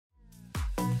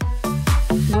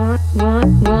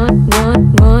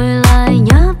Ngồi lại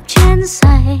nhấp chén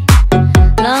say,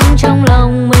 lắng trong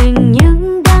lòng mình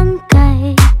những đắng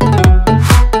cay.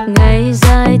 Ngày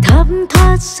dài thấm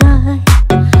thoát rơi,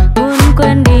 muốn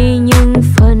quên đi những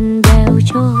phần bèo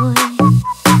trôi.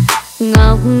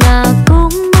 Ngọc ngà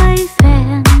cũng mấy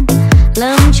phen,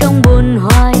 lắm trong buồn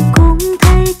hoài cũng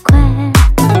thấy quen.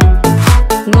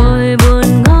 Ngồi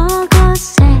buồn ngó có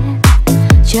xem,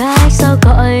 trách sao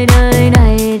cõi đời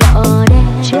này đỏ đen.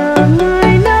 Chờ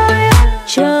người nơi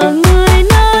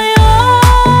ơi,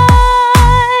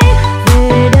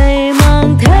 về đây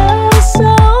mang theo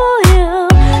dấu yêu,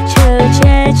 chờ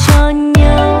che cho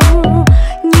nhau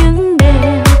những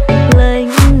đêm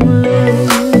lạnh lùng.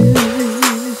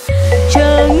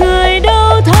 Chờ người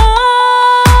đâu thấy,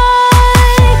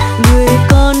 người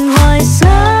còn hoài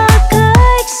xa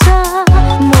cách xa,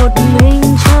 một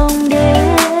mình trong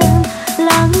đêm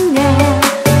lắng nghe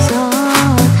gió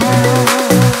than.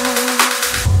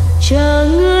 Chờ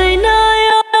người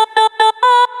nơi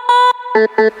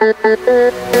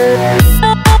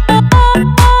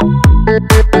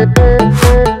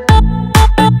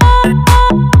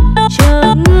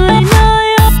chờ người nơi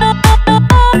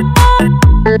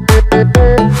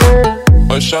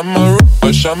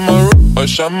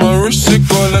It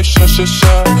go like sha sha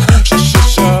sha, sha sha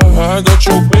sha. I got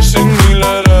your bitch singing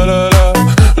la la la la,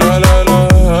 la la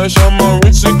la. Shama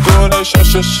wrist, it go like sha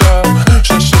sha sha,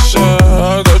 sha sha sha.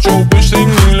 I got your bitch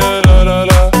singing la la la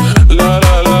la, la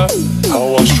la la. I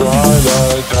was try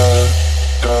like that,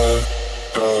 that,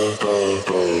 that, that,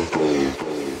 that, that.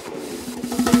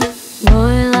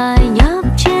 ngồi lại nhấp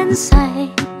chén say,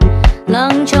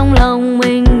 lắng trong lòng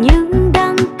mình những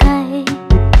đắng cay.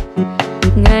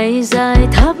 Ngày dài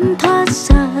thấm thoát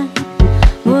rơi,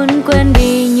 muốn quên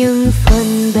đi những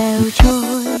phần bèo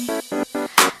trôi.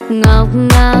 Ngọc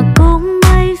ngà cũng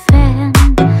mấy phen,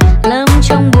 lắm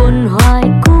trong buồn hoài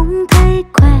cũng thấy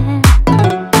quen.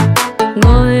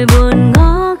 Ngồi buồn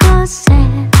ngó có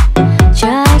xem,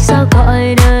 trách sao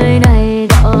cõi đời này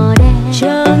đỏ đen.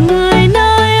 Chờ người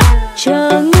nơi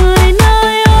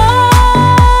ơi,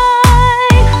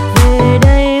 về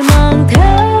đây mang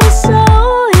theo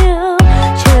dấu yêu,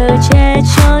 chờ che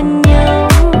cho nhau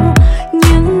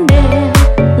những đêm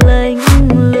lạnh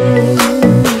lùng.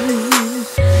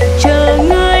 Chờ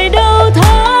người đâu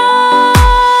thấy,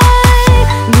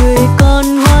 người còn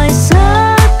hoài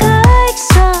xa cách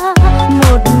xa,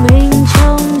 một mình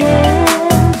trong đêm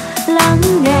lắng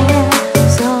nghe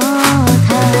gió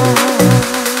than.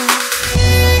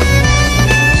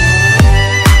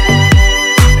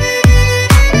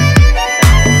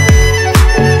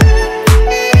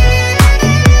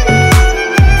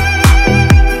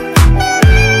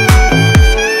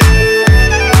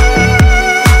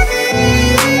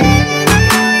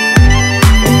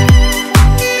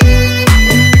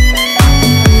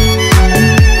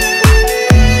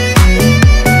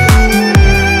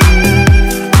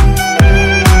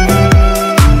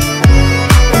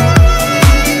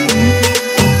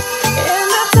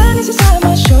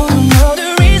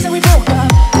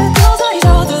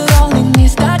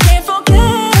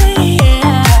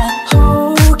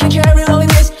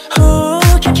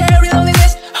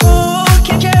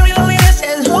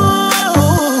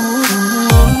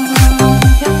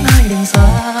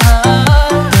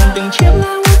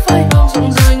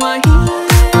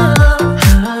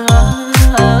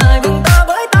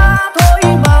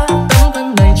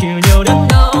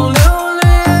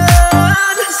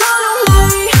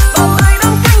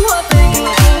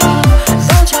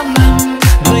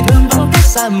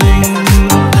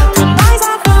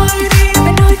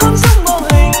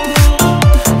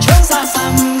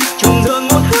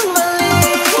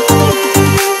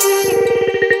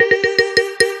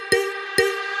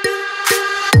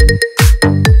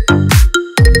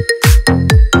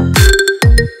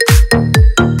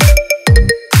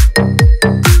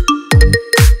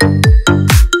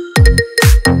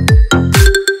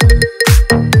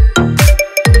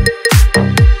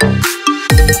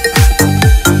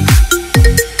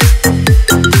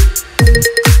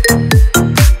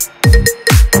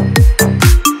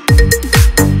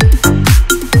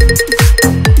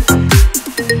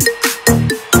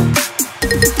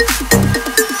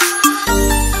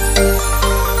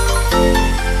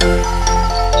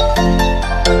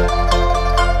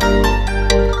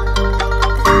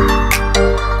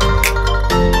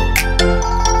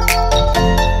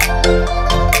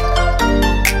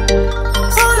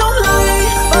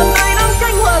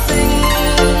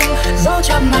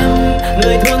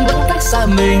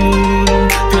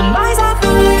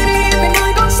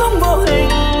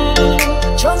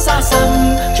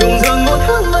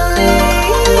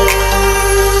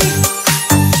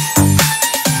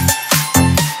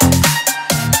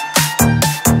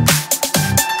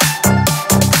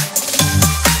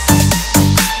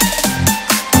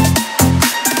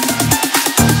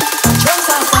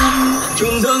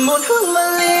 một hương mà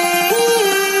ly.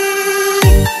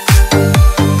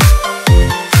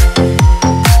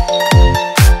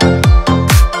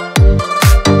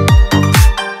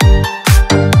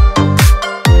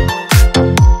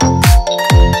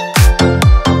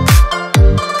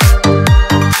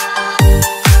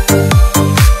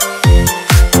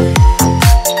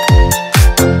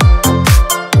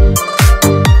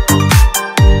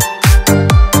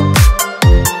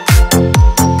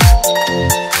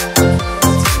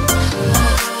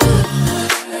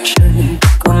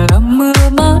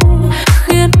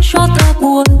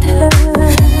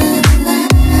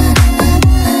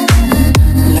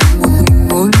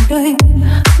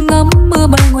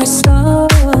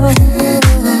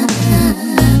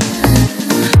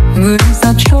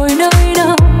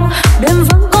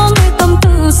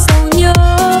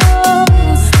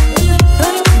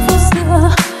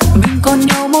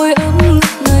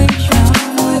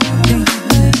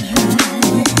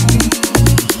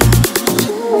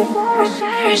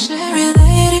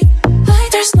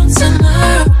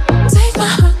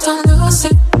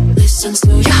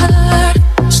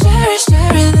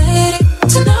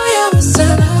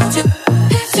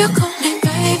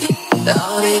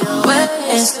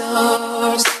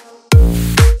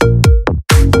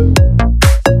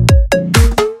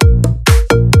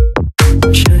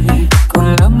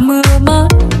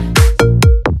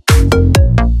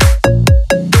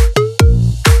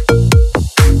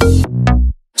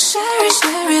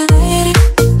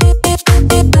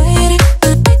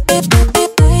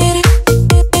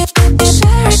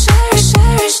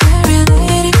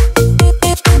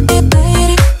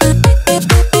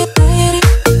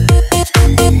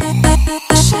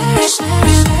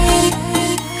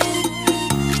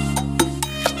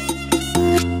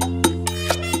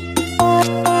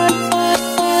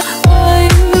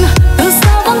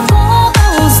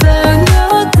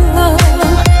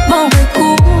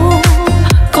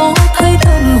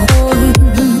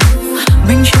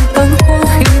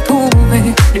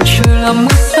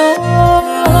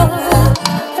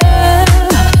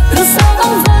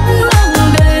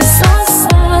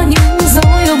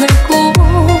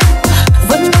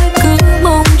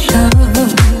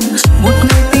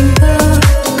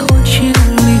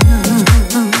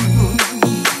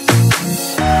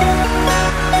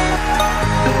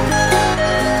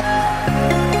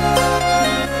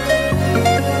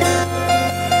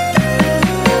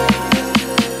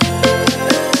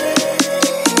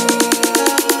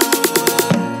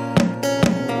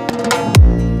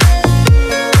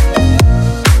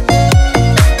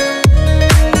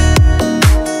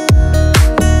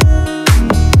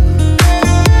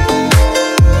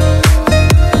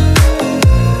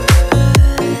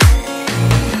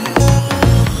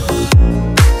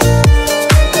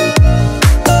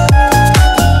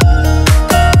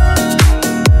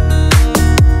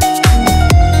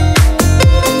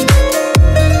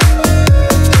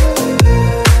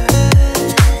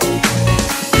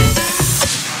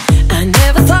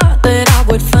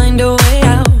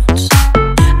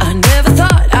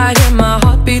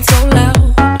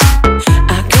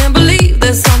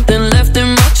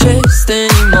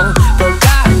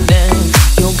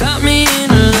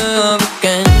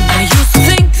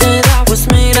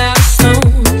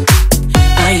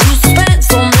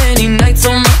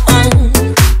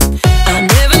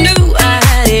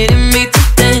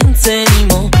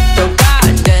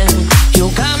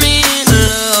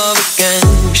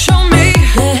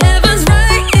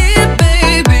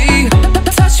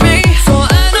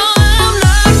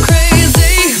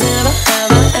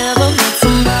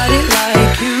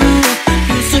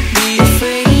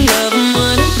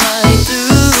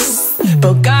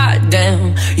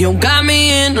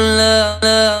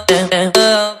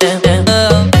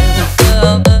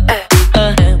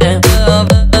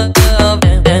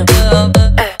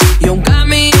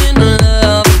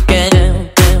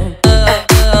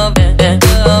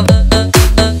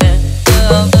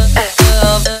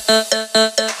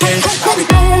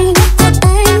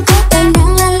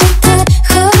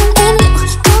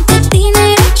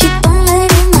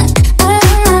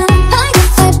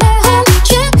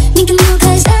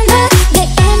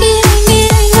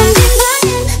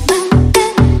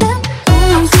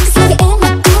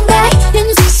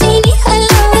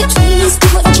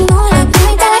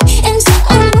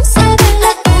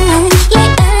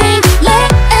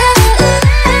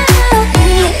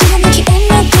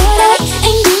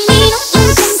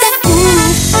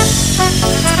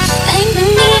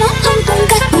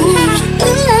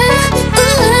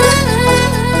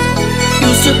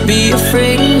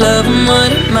 love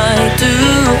what it might do,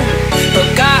 but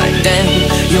goddamn,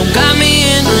 you got me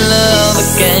in love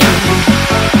again.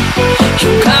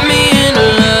 You got me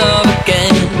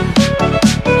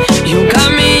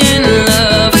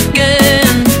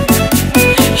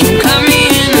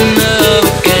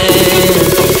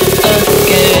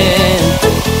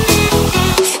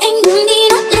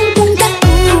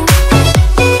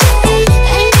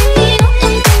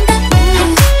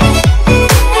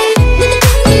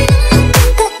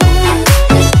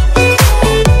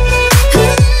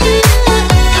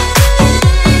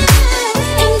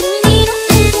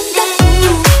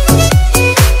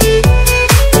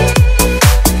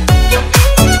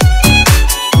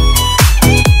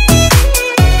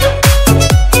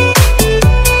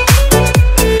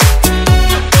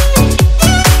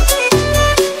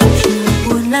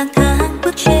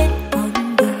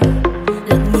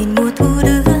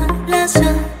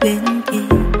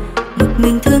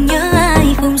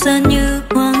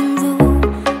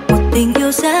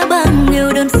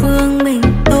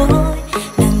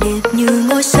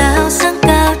sao sáng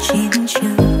cao trên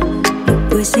trời, nụ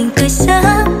cười xinh tươi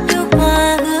sáng như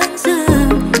hoa hướng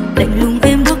dương. Lạnh lùng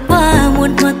em bước qua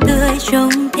muôn hoa tươi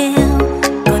trông theo,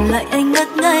 còn lại anh ngất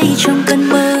ngây trong cơn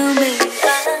mơ mình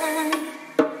anh.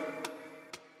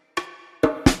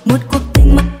 Một cuộc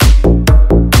tình mà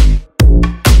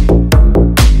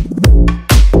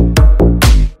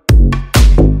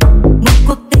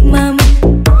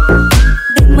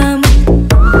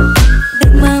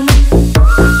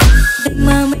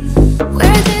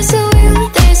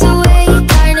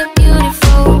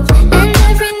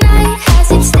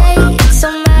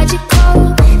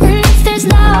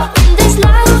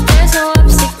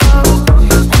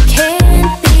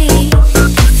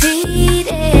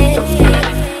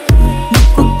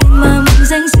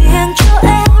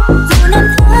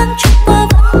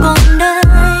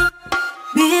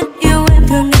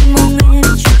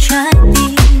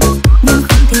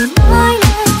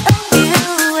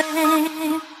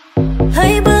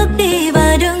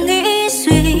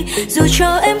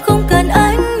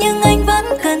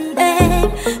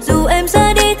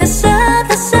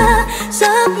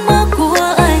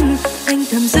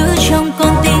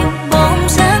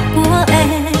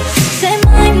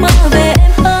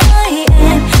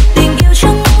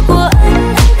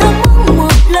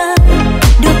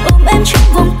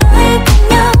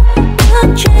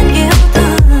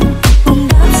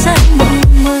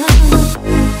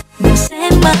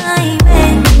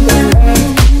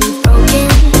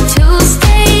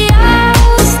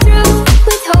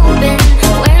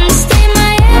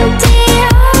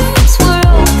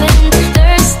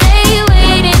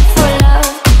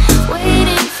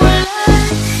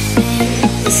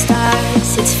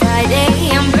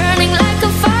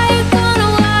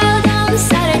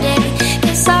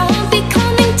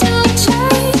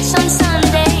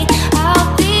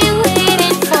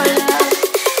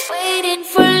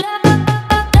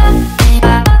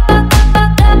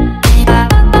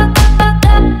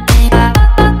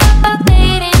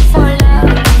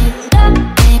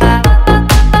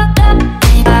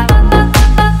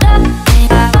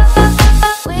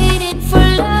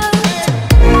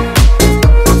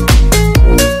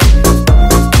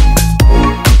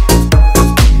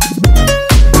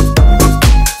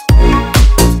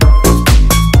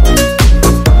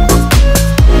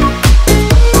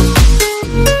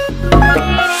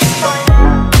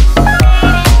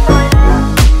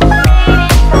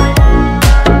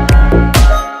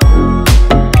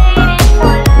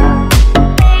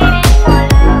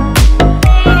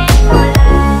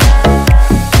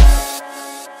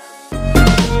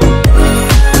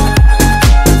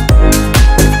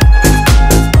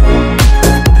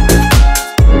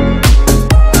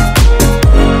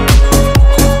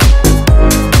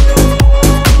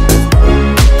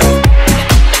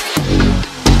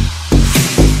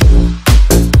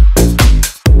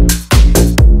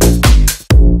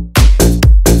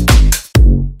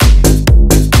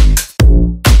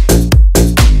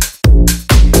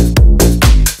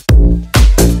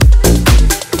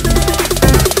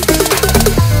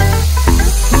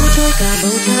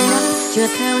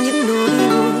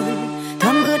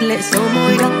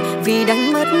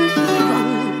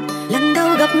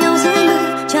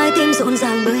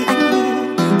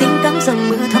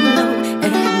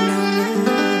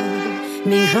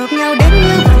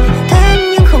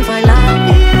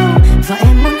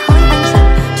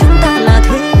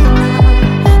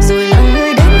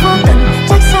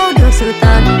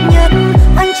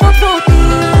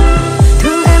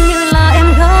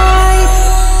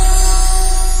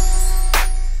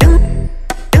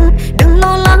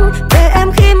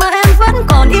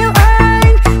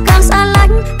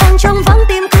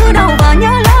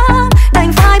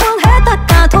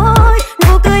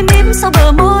sau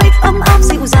bờ môi ấm áp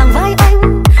dịu dàng vai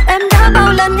anh.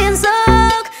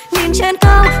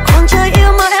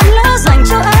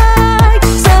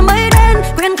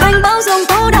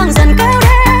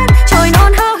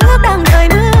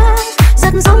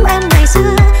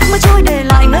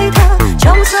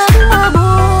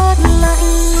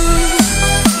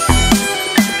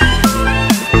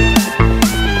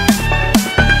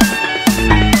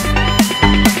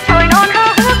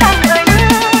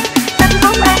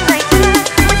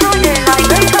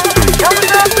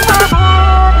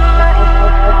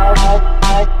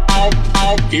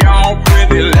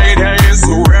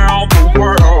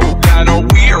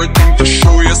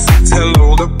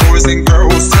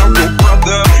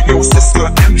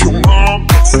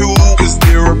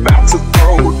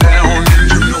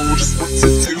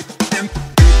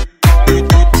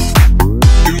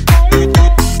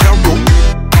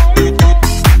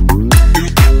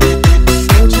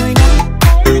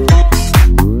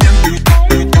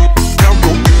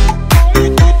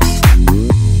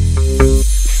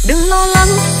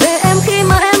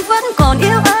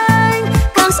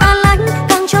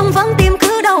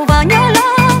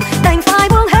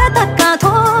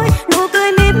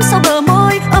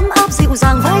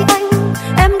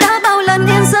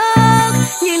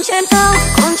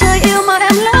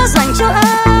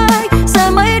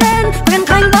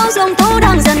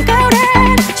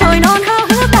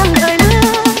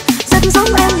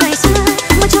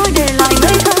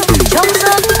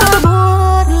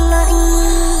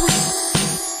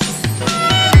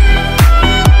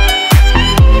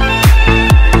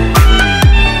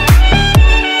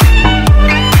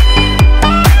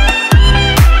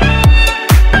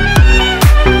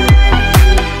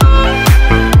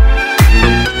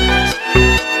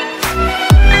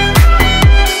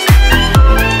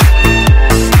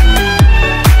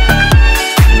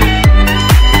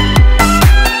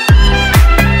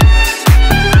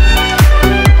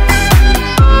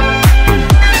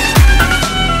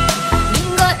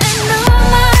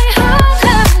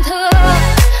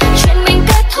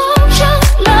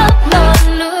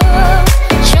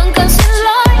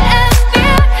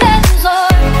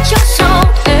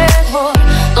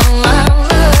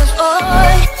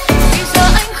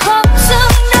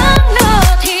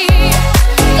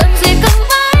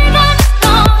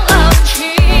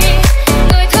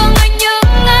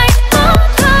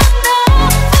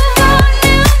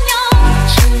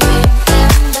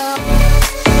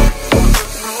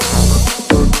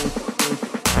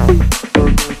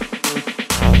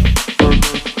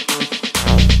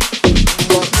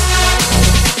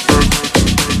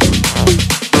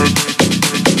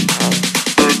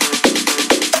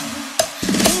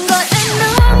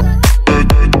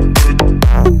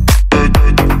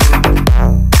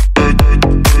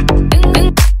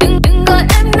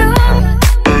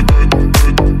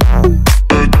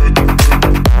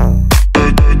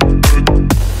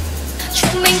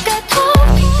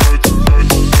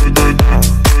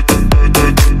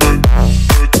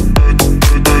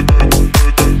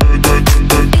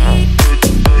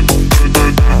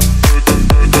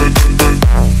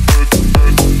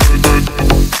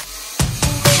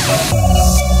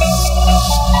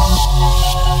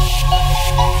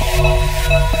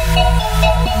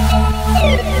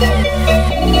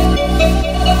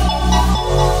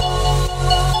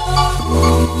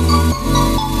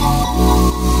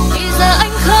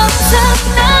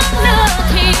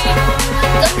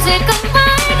 cần gì cần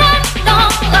mãi ngắt đó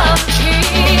làm chi,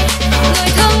 người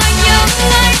thương anh nhưng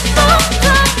anh không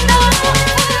thương đâu,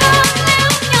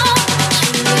 nếu nhau chỉ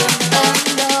em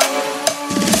đâu.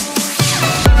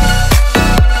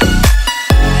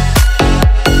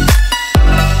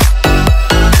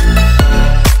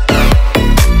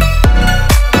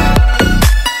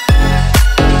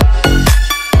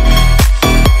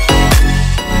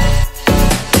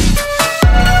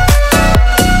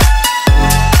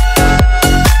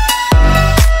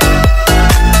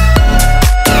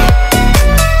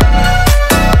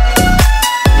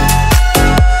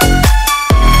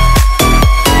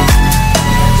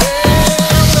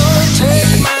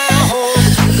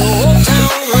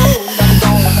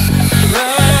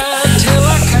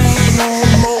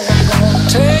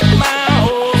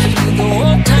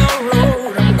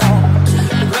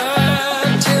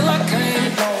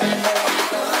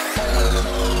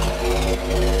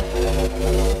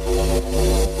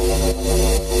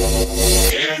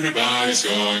 Everybody's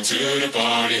going to the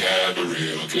party, have a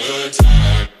real good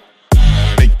time.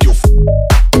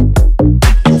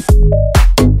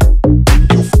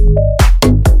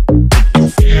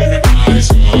 Everybody's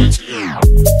going to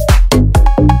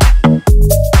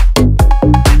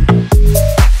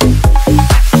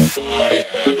party,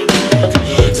 have a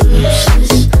real good time.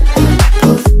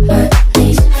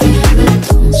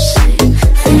 Don't say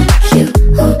thank you,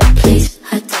 oh please,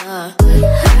 I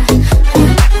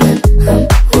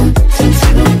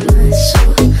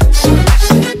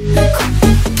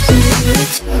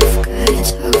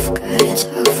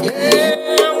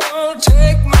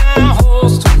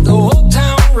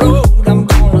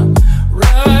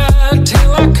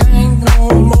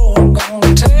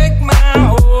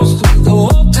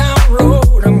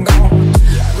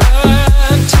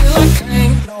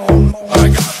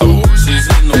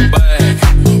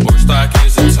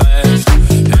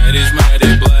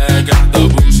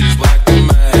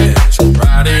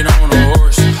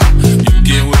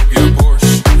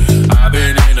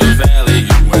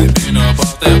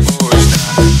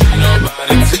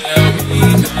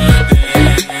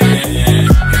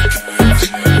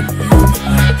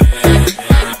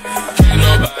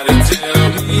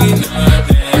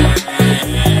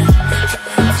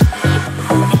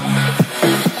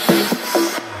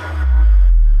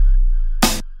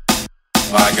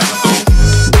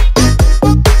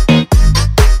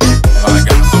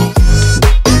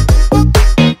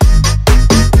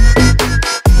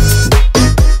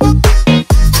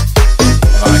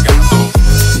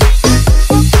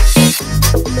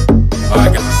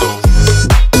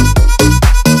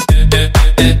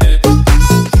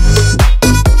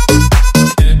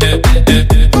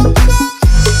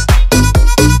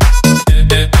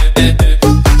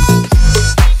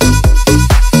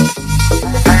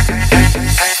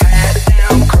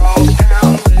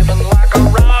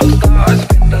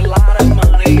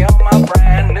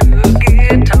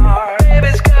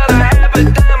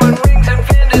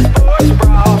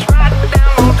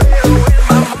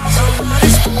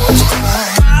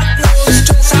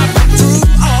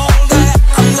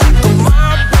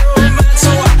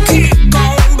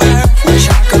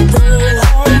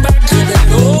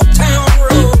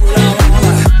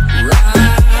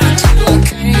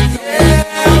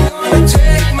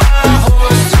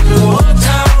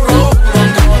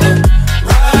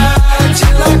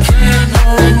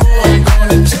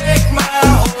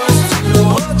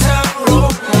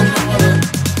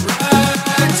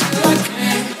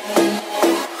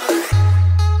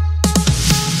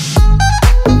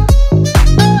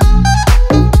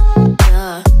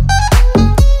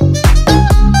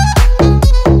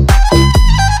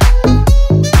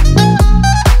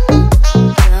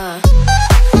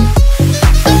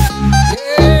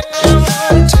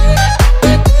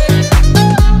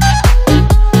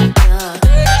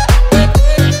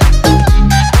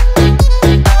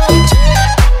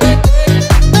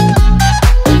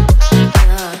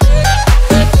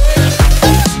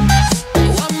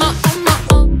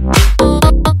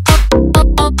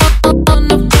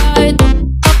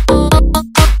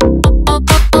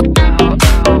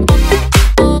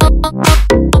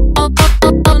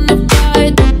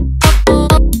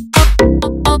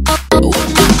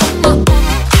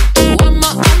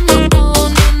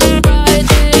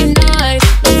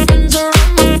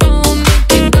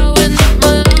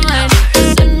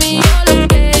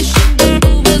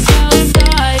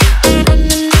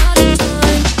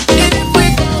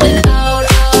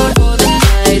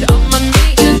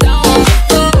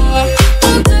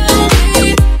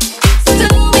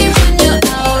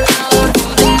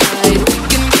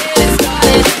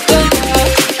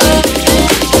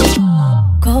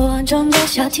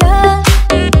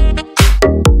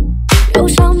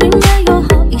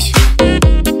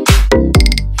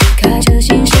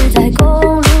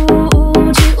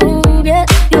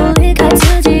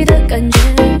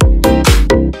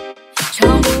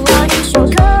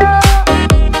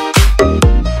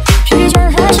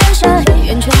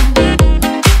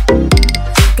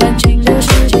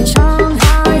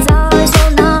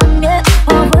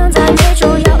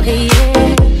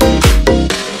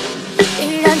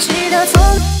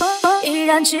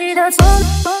然记得从，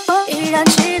依然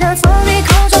记得从你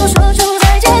口中说出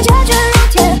再见，结局如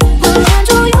铁，混乱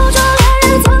中有种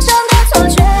恋人方向的错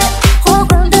觉，黄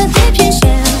昏的地平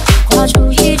线画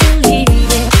出一支离别，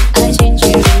爱情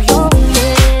进入永夜。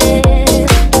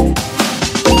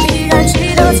依然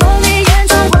记得从你眼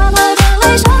中滑落的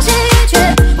泪，伤心欲绝，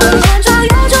混乱中有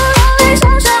种让人想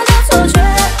象的错觉，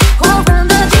黄昏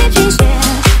的地平线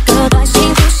割断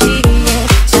幸福喜悦，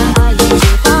相爱一直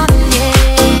幻灭。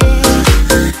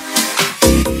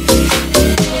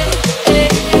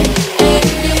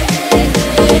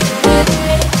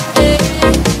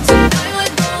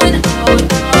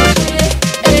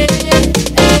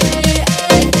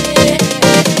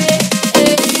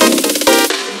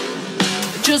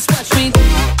Just watch me.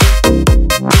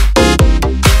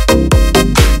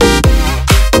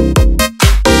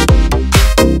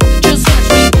 Just watch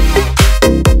me.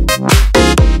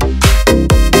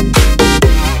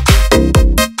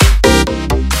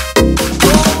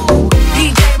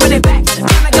 DJ run it back.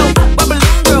 Time to go up, where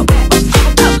balloon girl at?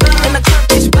 Bubble up, and the club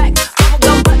pitch black. Bubble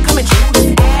gum butt coming true to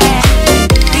ass.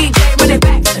 DJ run it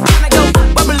back. Time to go up,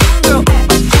 where balloon girl at?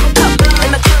 Bubble up,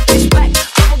 and the club pitch black.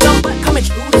 Bubble gum butt coming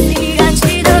true to ass. 依然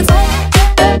记得从，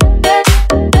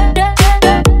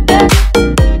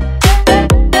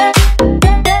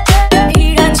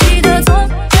依然记得从，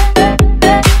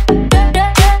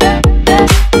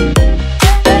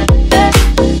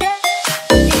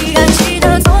依然记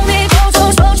得从你口中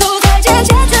说出再见，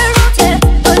结局如铁，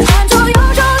混乱中有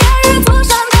种恋人浮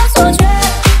上的错觉，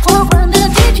黄昏的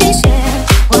地平线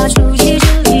画出一支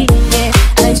离别，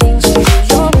爱情进入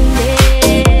永夜。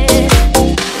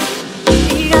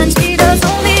依然记得从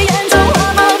你眼中滑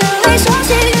落的泪，伤心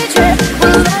欲绝，混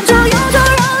乱中有种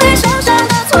让人想象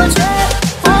的错觉，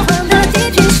黄昏的地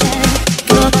平线割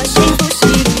断幸福喜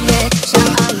悦，相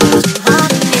爱一直幻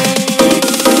灭。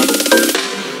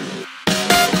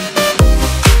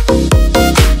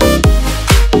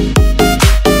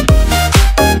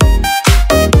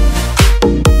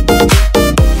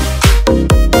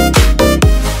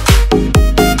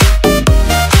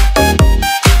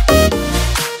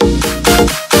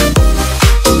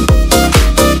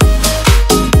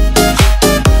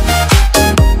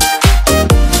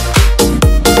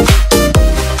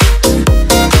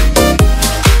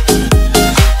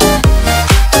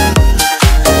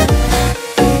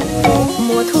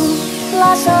Mùa thu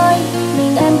lá rơi,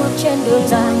 mình em bước trên đường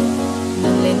dài,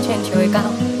 ngẩng lên trên trời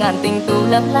cao, ngàn tình tú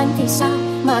lấp lánh thì sao,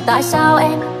 mà tại sao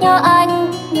em nhớ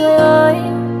anh, người ơi?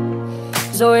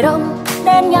 Rồi đông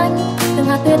đến nhanh, từng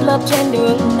hạt tuyết lấp trên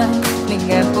đường này, mình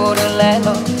nghe cô đơn lẻ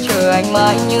loi, chờ anh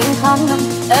mãi những tháng năm.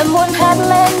 Em muốn hét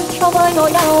lên cho vơi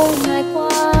nỗi đau ngày qua.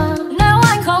 Nếu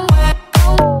anh không về,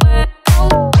 không về,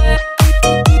 không về.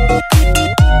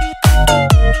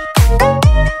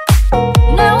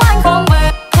 Nếu anh không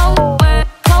về, không về,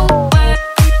 không về.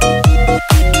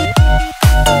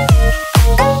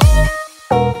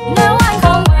 Nếu anh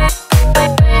không về,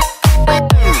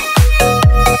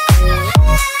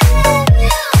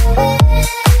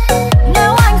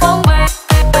 nếu anh không về.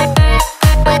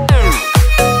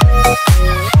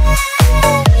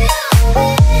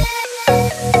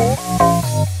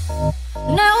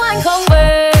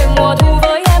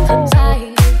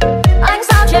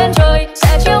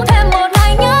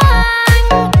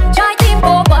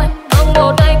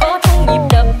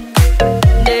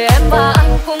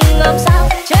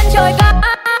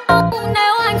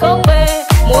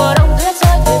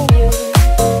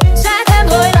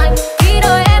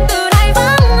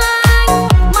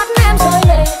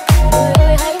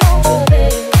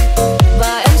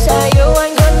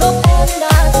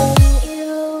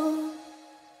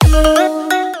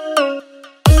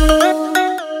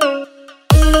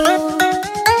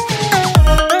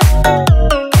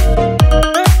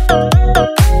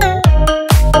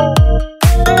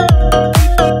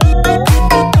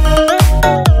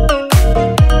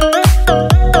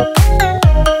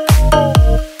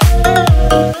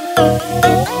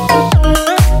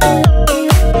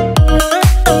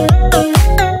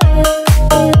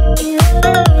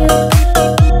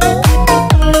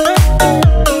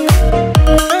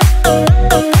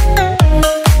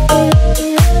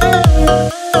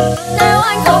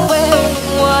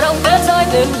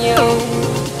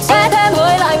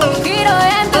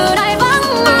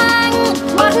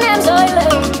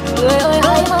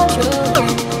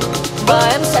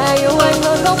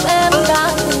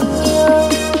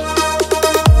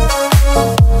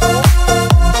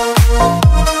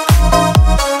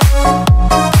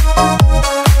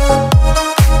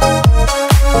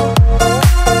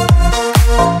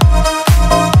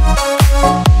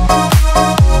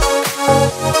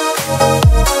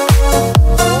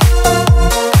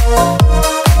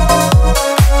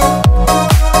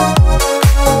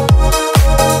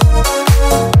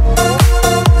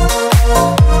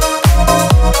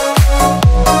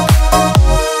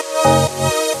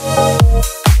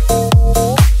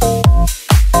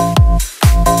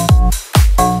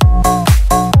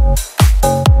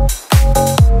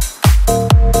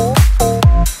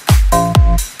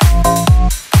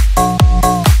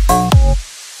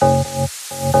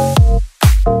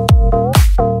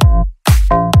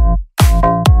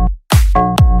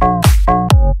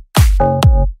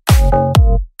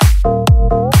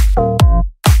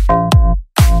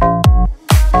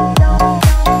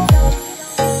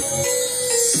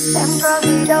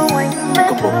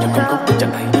 hạnh phúc cũng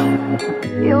chẳng thấy đâu.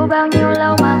 Yêu bao nhiêu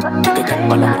lâu mà vẫn cái cách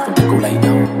mà lòng mình không thể cố lấy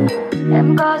nhau.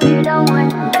 Em có gì đâu ngoài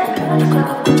những vết thương sâu.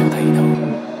 Cũng chẳng thấy đâu.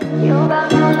 Yêu bao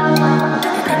nhiêu lâu mà vẫn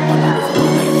cái cách mà lòng mình không cố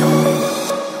lấy nhau.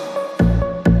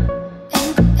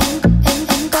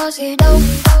 Em có gì đâu.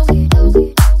 Em có gì đâu.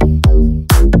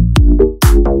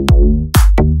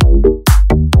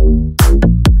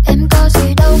 Em có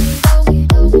gì đâu.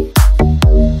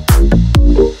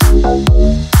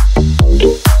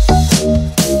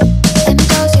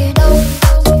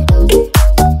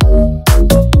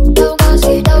 Đâu có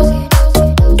gì đâu.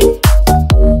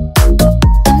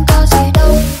 Em có gì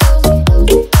đâu.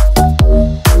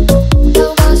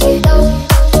 Đâu có gì đâu.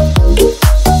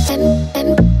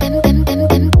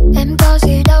 Em có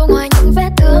gì đâu ngoài những vết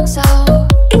thương sâu.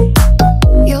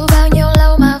 Yêu bao nhiêu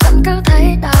lâu mà vẫn cứ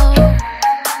thấy đau.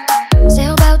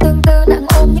 Gieo bao tương tư nặng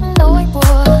ôm những nỗi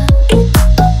buồn.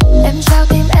 Em trao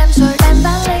tim em rồi em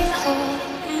bán linh hồn.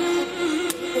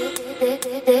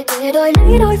 Để đôi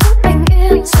lấy đôi phút bình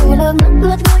yên rồi lơ ngất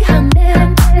ướt mỗi hàng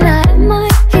đêm. Là em ơi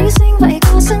hy sinh vậy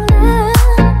có xứng đáng.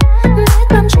 Biết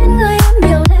tâm trên người em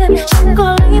nhiều thêm. Chẳng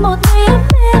có lấy một ngày ấm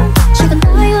em. Chỉ cần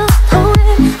ai ơ thấu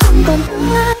em không còn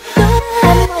tương lai.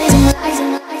 Em ơi dừng lại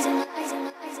dừng lại dừng lại dừng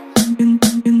lại dừng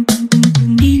lại.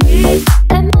 Đừng đi.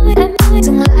 Em ơi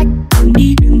dừng lại. Đừng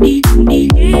đi đừng đi đừng đi.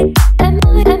 Em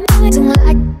ơi dừng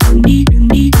lại. Đừng đi đừng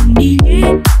đi đừng đi.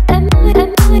 Em ơi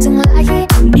dừng lại.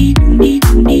 Đừng đi đừng đi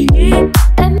đừng đi.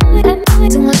 Em ơi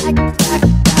dừng lại.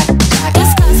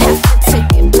 These girls have to take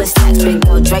it, plus that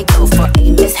Draco Draco for a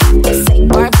mishap. They say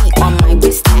Barbie on my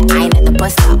wrist, that I ain't at the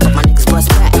bus stop, but my niggas bust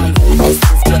back. This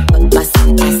is but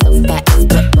bustin', ass so fat is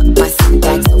but bustin',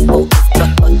 back so full is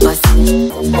but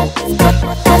bustin'.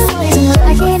 Em ơi dừng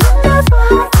lại khi nắng đã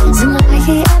phai. Dừng lại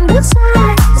khi em bước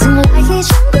sai. Dừng lại khi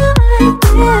chẳng có ai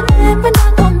biết em vẫn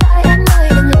đang tồn tại. Em ơi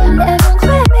đừng làm để vương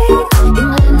khóe mi.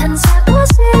 Đừng làm thân xác quá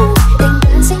siêu. Tình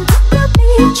cảm sinh thức lấp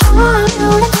đi. Cho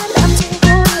yêu đến em làm gì cô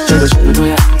yêu. Chơi đùa thôi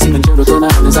à, xin đừng chơi đùa tôi mà.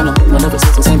 Đừng dám lòng mình là nơi vực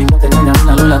sâu say mình không thể ngăn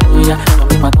là lối là tôi à. Em lòng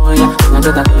mình mà thôi à, đừng làm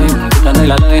cho ta tươi. Cũng là nơi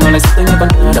là lời, hồi lại sắp tới như con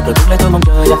thơ. Đập rồi tung lấy tôi mong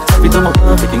chờ à, sai vì tôi một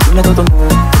mơ, vì tình yêu là tôi tôn ngờ.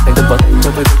 Thành thật vào đây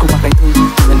cho tôi cũng mặc đánh thương.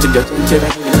 Nên chừng giờ chơi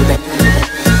bay như người đánh.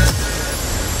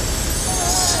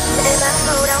 Để mang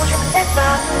sầu đau trong vết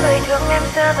vỡ. Người thương em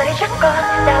xưa giờ đây chẳng còn.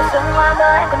 Đào xuân hoa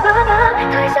mơ em còn bỡ ngỡ.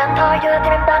 Thời gian thôi đưa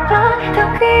tim em tan vỡ.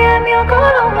 Thường khi em yêu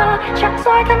có lâu ngờ. Chẳng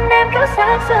soi thân em cứ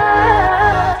xa giờ.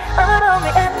 Ở đâu vì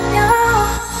em nhớ.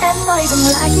 Em ơi dừng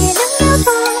lại khi nắng đã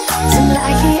phai. Dừng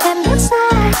lại khi em bước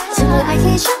sai. Dừng lại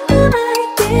khi chẳng có ai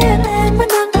biết em vẫn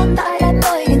đang tồn tại. Em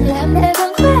ơi đừng làm để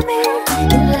vương khóe mi.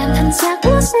 Đừng làm thân xác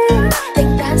quá siêu.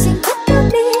 Tình cảm xin thức lấp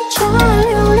đi. Cho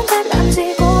lưu đến em làm gì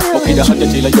cô yêu. Một khi đã hết cho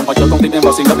chị lợi dụng và cho con tim em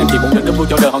vào xiên gấp. Em chỉ muốn nhận cấp vui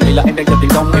cho đời hòn nghĩ là em đang chờ tiền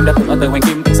công. Em đã từng ở tờ hoàng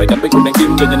kim, sợi cánh với cùng đàn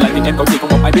tim. Giờ nhìn lại thì em có gì không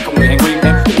một ai biết, không người hàng nguyên.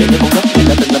 Em vậy như con gốc, em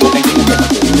đã từng là một đàn tiên.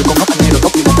 Em như con gốc anh nghe được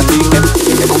gốc như một thằng điên.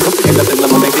 Em như con gốc em đã từng là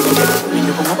một đàn tiên. Em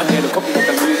như con gốc anh nghe được gốc như một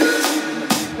thằng điên.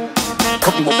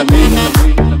 Gốc như một thằng điên.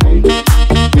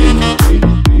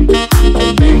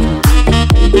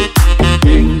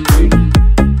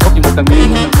 Gốc như một thằng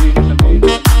điên.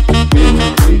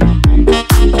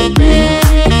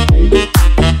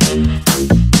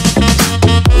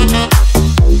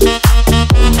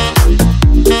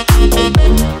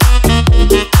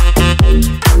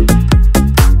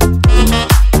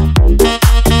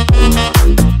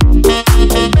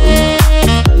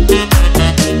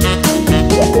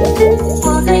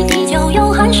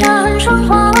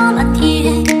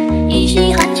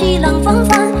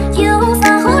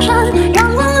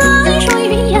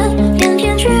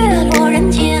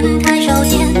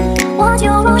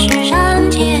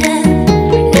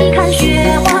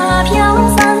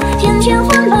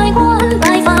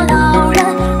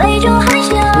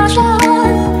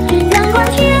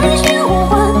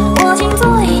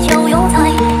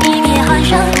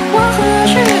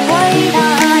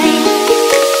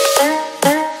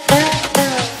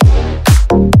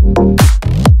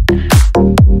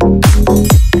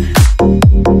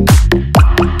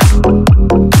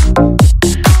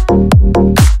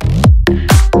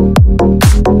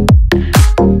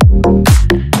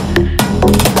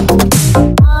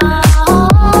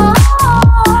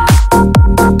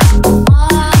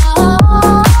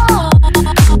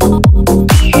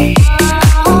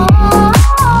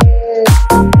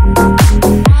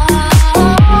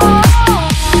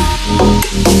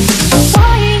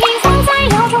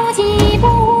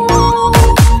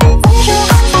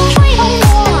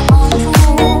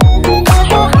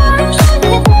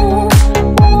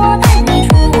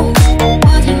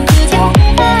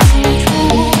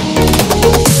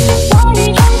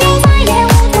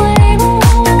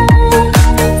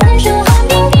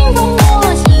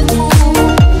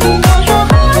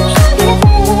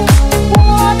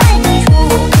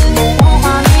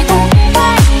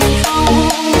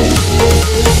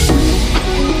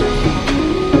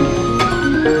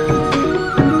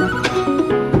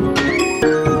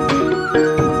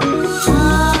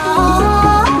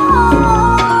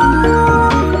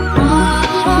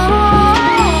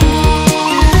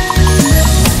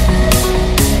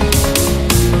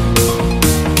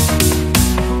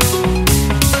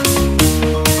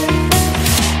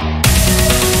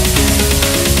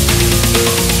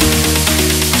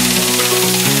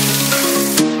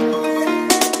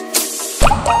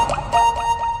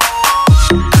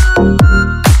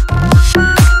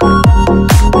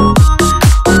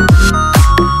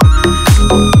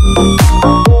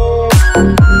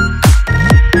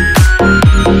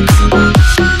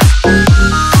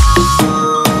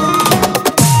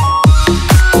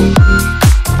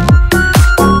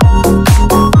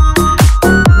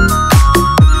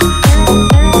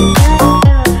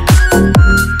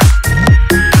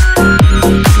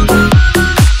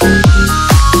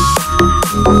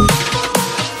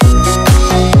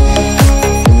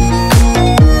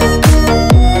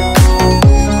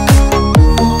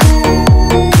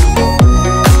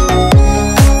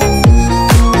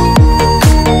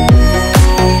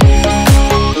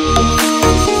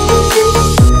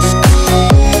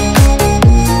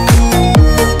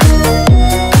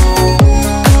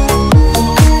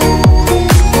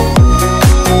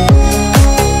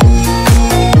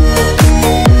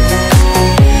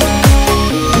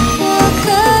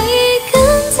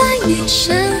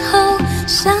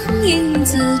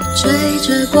 子追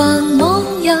着光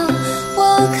梦游，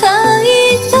我可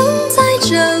以等在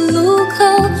这路口，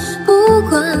不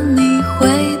管你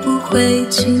会不会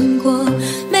经过。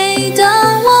每当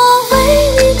我为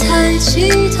你抬起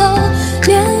头，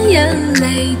连眼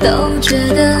泪都觉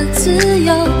得自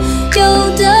由。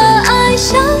有的爱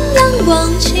像阳光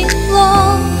倾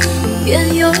落，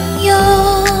边拥有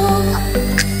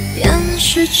边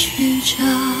失去着。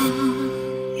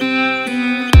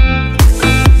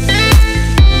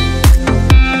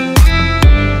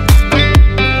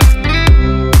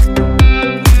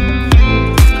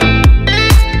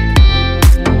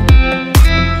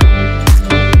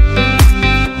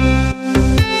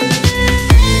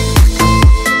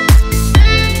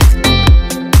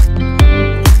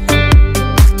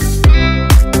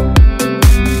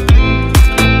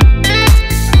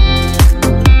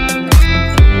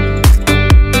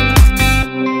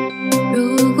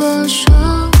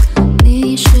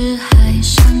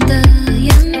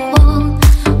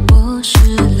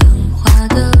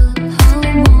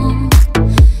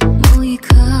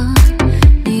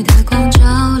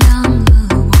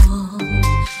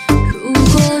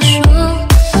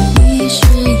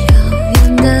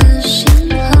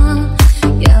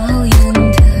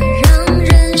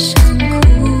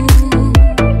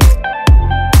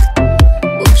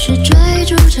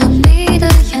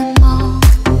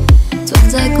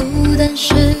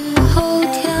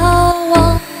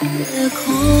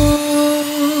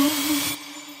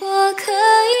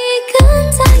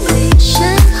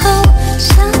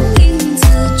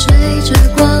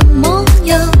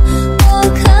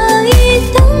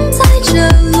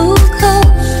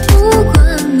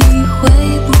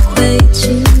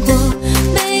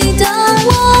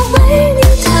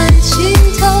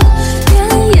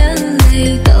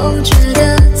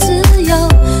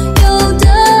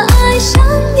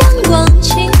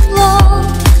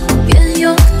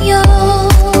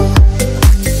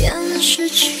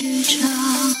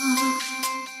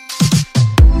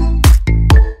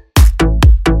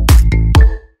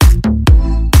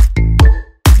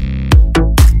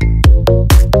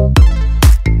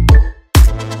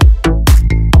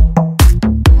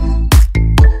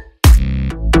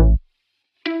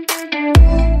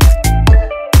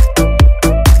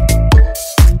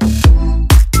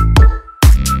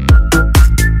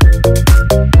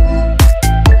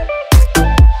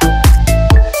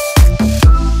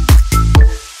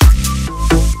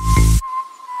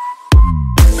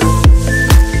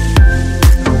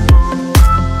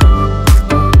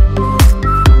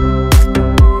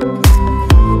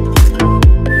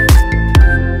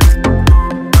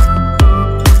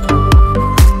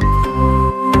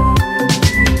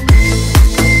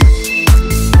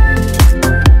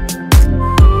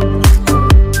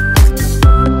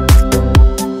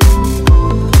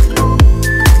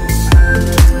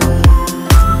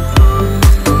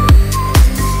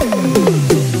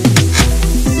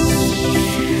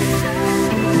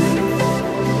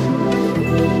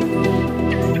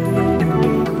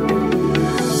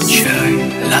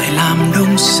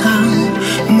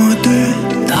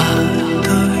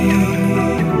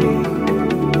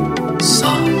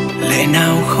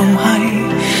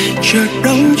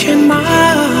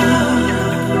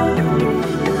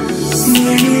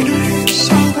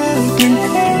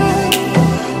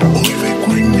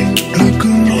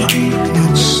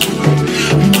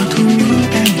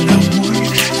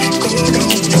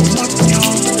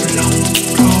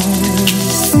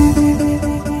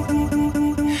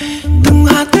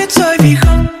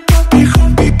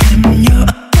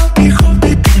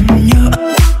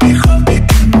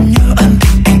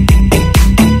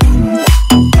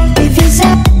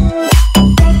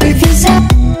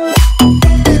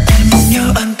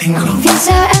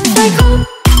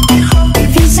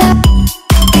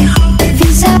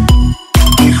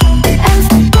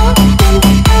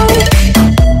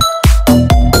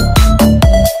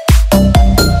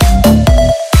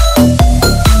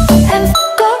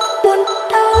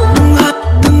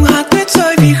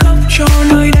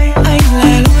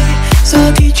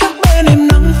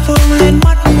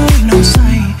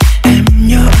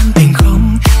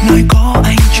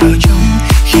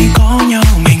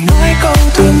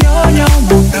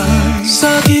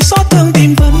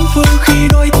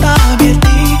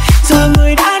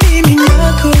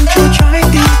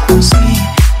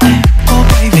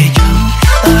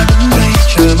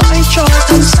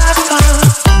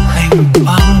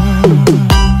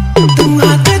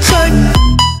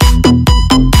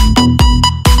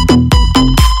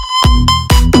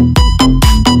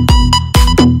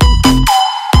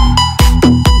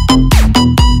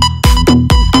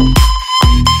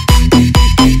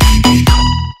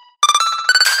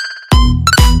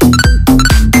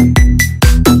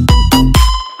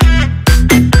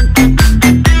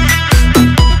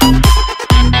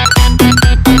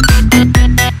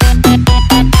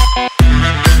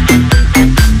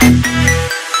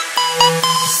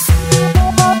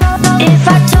If I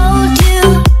told you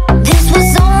this was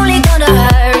only gonna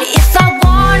hurt, if I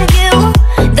warned you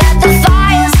that the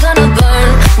fire's gonna burn,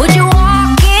 would you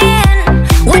walk in?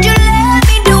 Would you let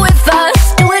me do it first?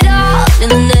 Do it all in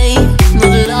the name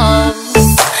of love.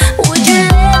 Would you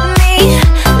let me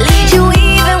lead you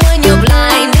even when you're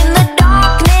blind? In the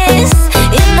darkness,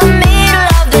 in the middle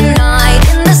of the night,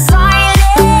 in the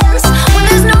silence, when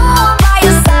there's no one by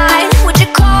your side, would you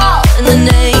call in the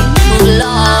name of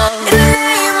love? In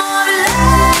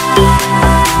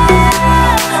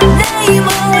the name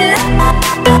of love,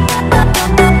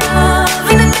 name of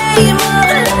love, in the name of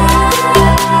love,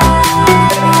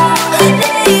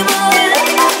 name of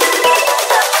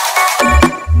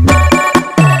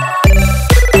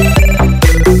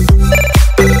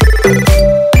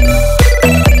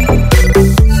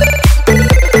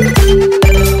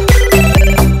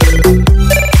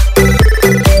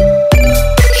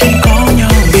Khi có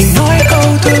nhau mình nói câu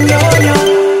thương nhớ nhau.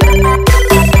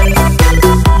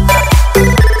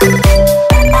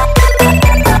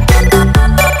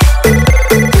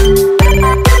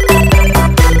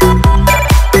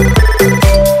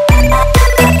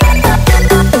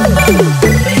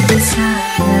 Anh xa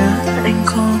nhớ anh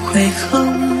có khỏe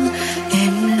không?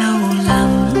 Em lâu lắm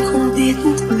không biết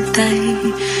thu tay.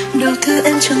 Đầu thứ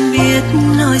em chẳng biết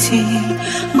nói gì.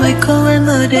 Ngoài câu em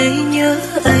ở đây nhớ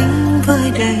anh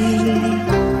với đầy.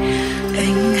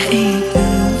 Anh hãy cứ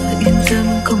yên tâm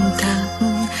công tác.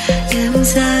 Em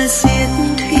ra diết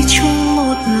thủy chung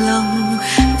một lòng.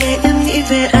 Để em nghĩ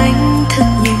về anh thật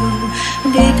nhiều.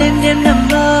 Để đêm đêm nằm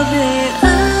mơ về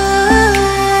anh.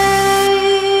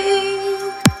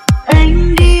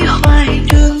 Anh đi hoài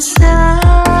đường xa,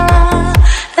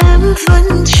 em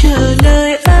vẫn chờ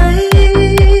lời ấy.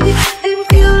 Em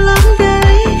yêu lắm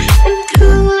đấy, em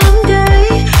thương lắm đấy,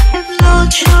 em lo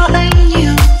cho anh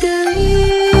nhiều đấy.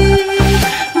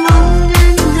 Mong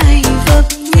đến ngày gặp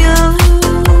nhau,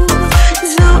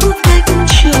 dẫu cách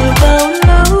chờ bao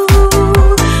lâu.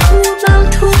 Mua bao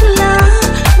thuốc lá,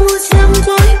 mua răm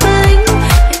gói bánh,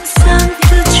 em sang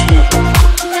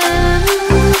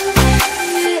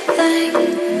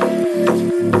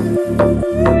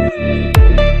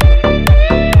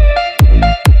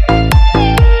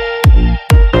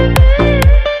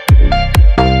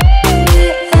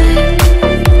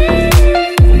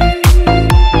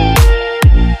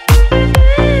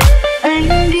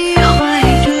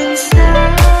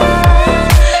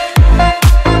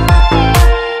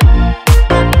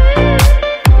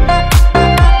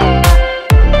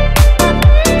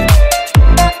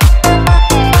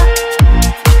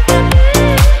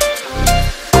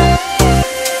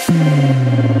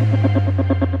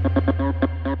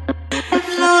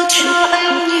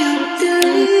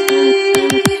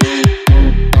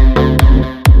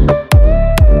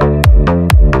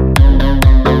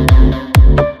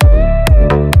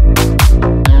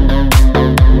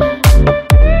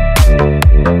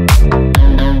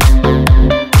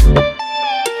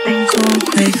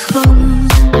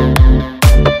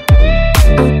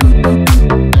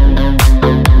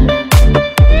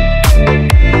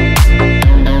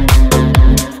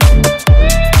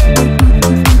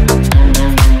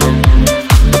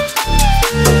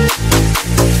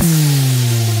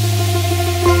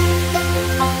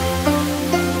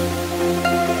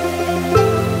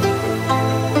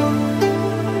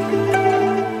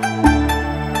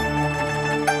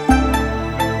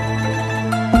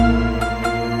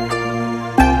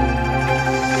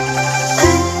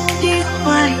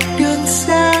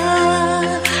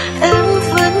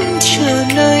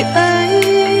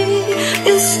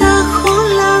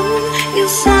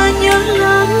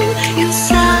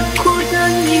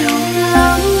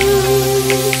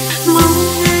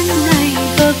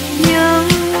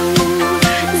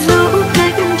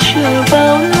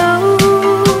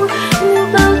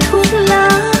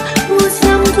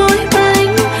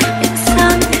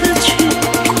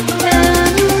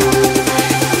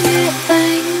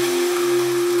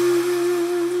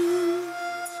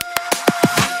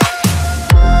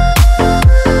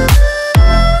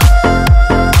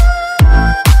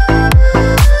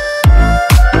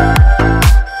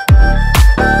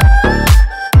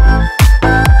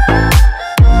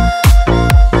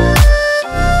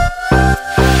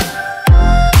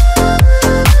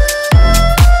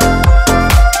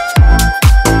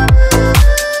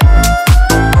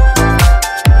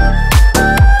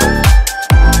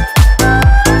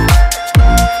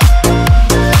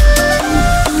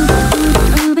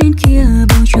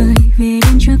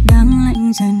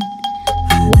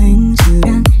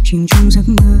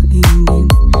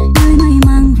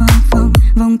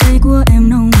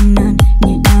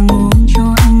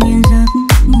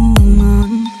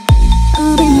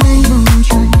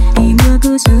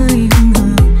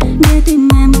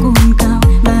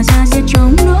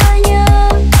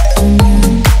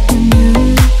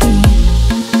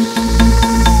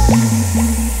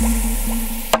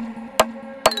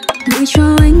gửi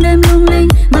cho anh đêm lung linh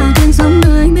và tiếng sóng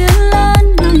đời biến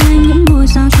lớn, gửi anh những ngôi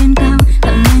sao trên cao,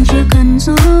 tặng anh chiếc khăn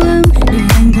gió ấm để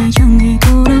anh thấy chẳng hề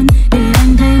cô đơn, để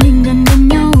anh thấy mình gần bên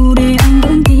nhau, để anh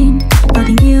vững tin vào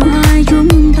tình yêu hai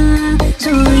chúng ta.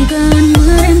 Rồi cơn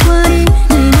mưa em qua đi,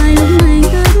 ngày mai lúc này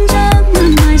thức giấc,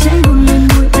 ngày mai sẽ hôn lên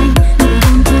môi anh, nụ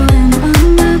hôn của em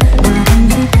ấm áp và anh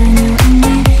biết càng nhiều anh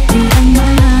nghe, vì anh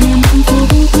mãi là niềm hạnh phúc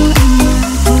của anh mà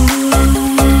thôi.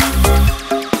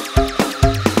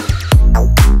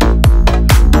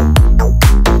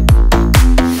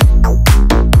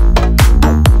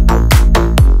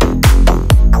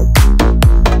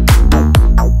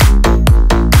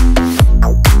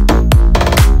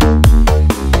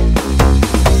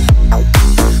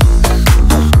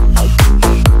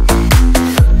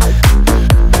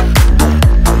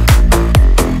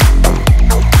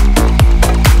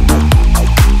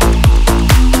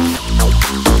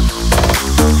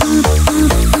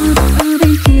 Ở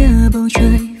bên kia bầu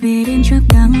trời về đêm chắc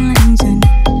đang lạnh dần,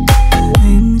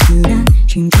 anh giờ đang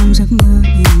chìm trong giấc mơ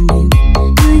hiền đềm,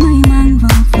 nơi mây mang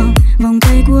vào phòng, vòng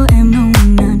tay của em nồng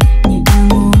nàn nhẹ nhàng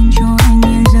ôm cho anh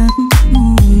yên giấc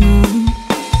ngủ ngon.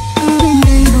 Ở bên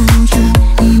đây bầu trời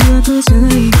thì mưa cứ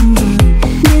rơi không ngừng,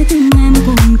 để tim em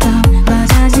cồn cào và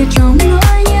ra diết trong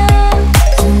nỗi nhớ,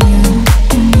 dường như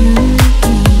em như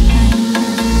anh.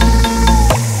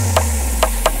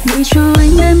 Gửi cho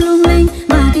anh đêm lung linh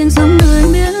và tiếng sóng đời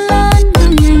biến lớn,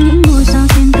 gửi anh những ngôi sao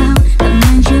trên cao, tặng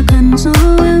anh chiếc khăn gió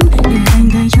ấm để anh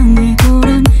thấy chẳng hề cô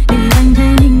đơn, để anh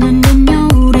thấy mình gần bên nhau,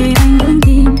 để anh vững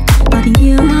tin vào tình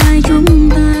yêu hai chúng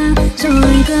ta.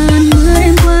 Rồi cơn mưa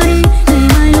em qua đi, ngày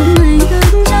mai lúc này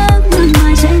thức giấc, ngày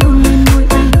mai sẽ hôn lên môi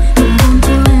anh,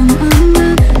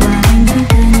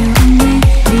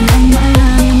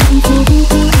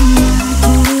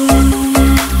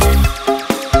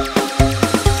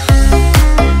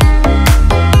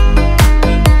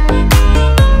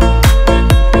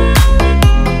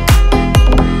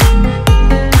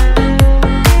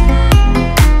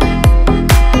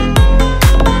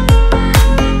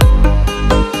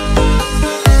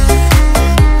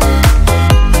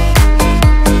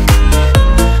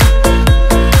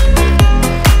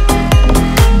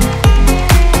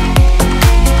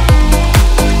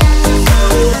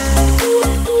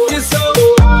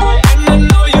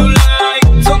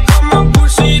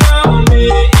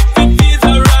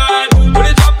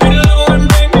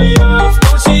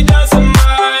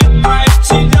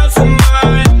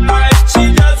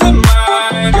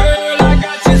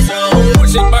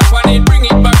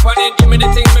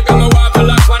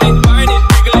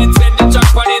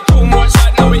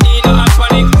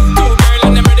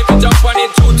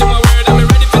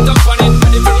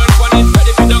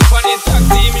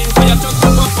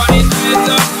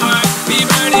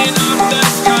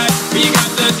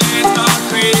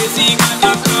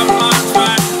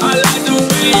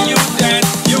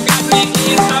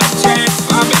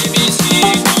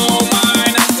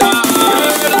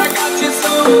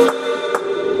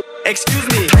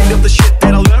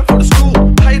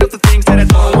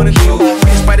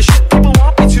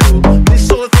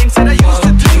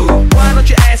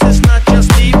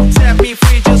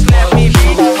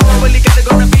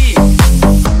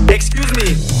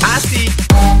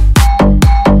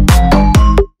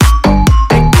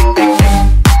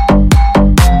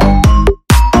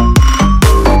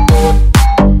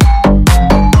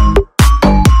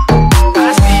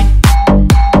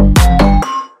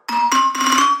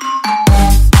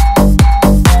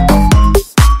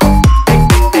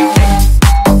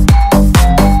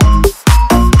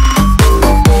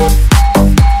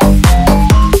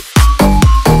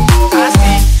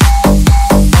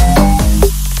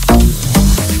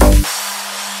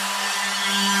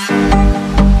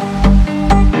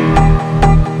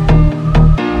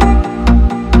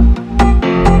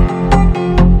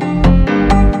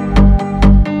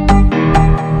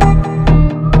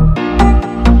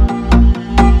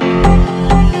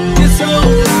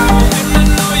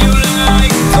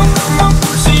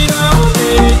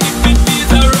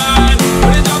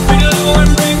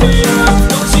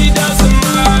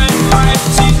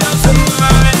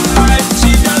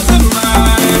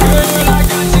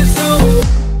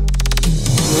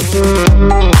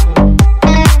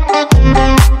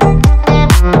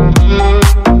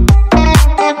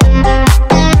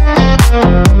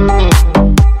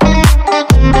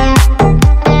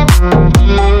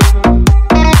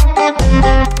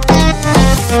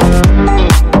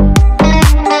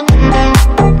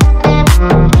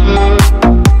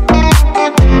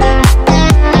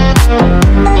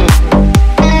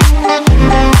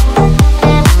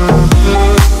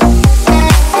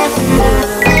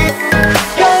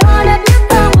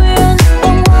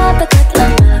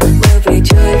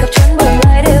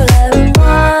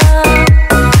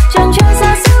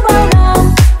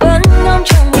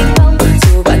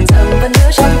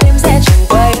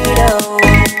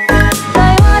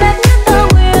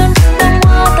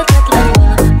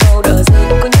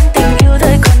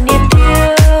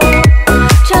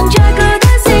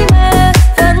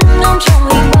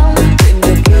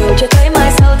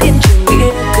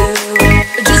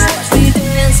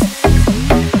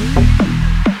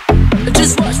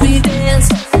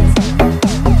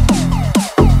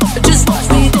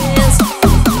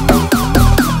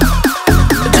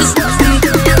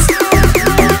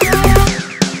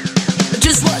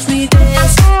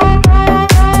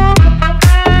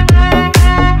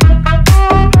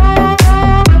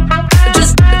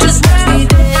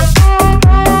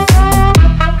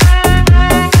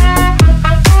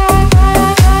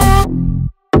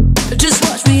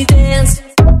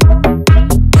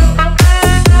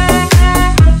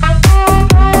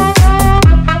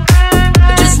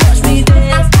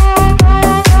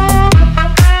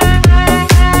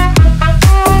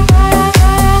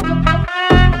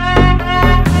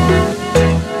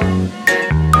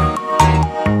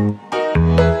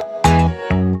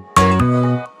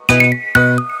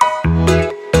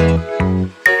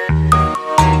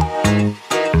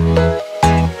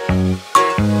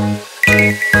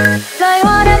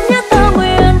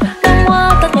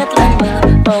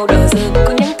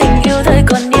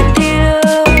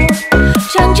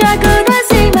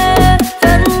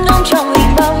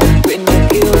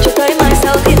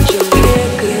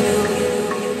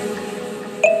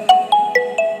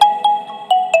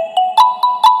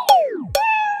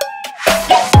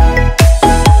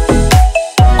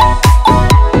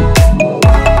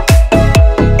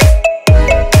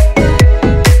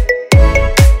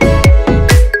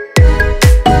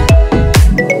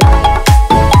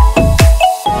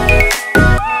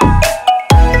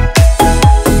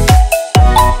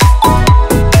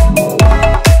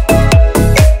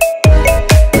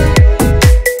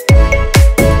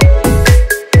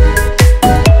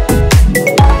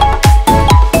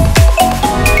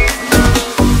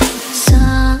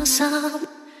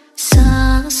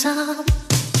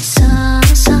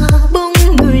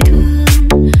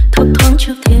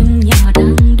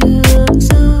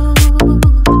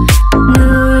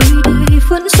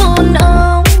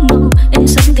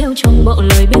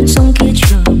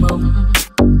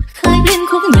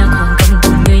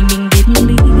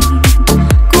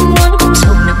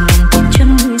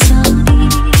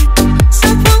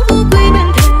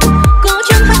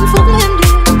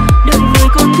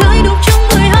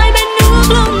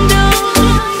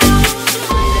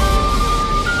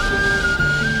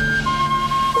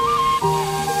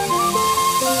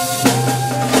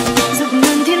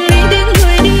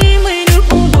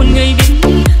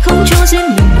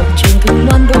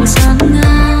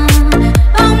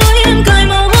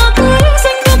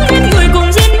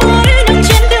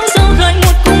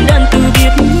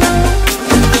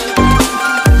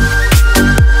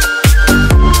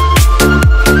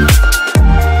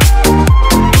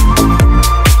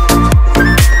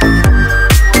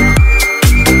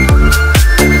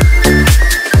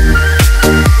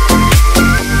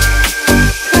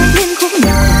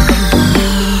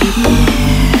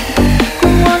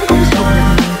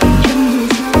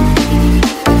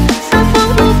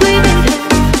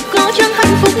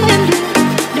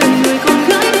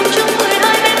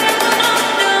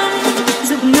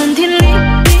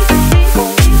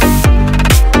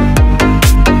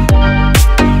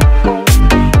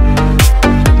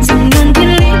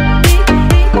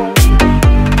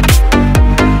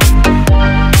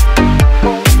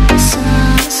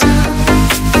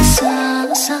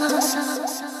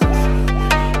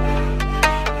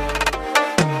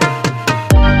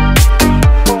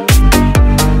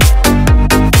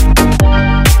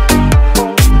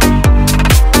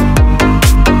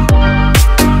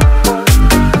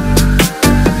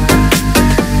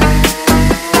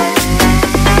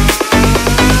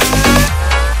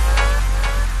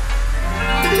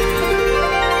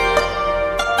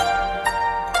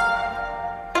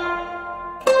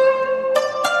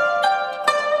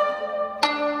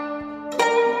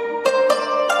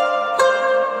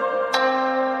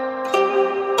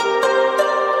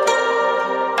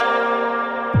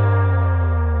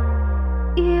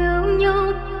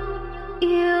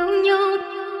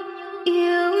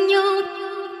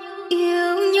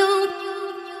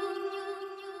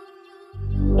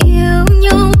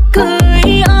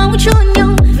 cởi áo cho nhau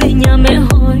về nhà mẹ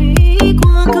hỏi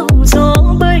qua câu gió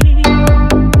bay.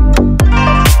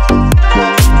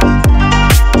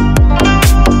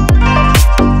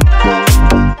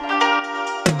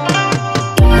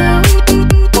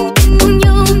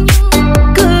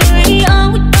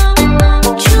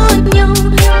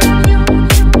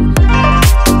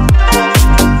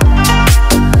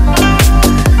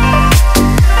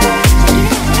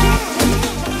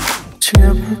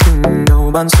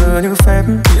 Ban sơ như phép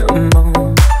nhiệm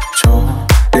màu cho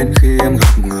đến khi em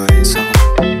gặp người sau.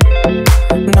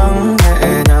 Nắng nhẹ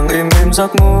nhàng êm êm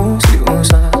giấc ngủ dịu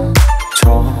dàng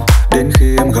cho đến khi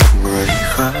em gặp người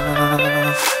khác.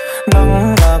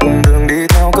 Nắng lạc đường đi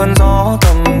theo cơn gió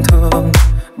tầm thường,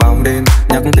 bao đêm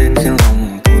nhắc tên khiến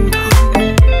lòng buồn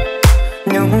thương.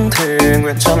 Những thề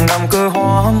nguyện trăm năm cứ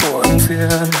hóa muộn phiền,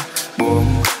 buông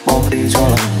bỏ đi cho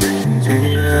lòng bình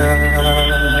yên.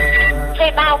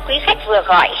 Thuê bao quý khách vừa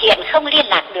gọi hiện không liên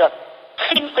lạc được,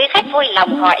 xin quý khách vui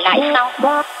lòng gọi lại sau.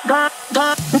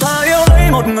 Ta yêu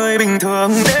lấy một người bình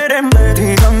thường để đêm về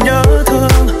thì thầm nhớ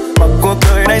thương, mặc cuộc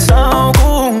đời này sao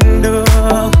cũng được.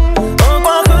 Ở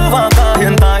quá khứ và cả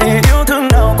hiện tại yêu thương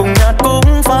nào cùng nhạt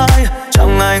cũng phai,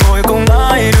 chẳng ai ngồi cùng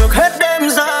ai được hết đêm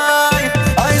dài.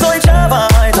 Ai dối trá và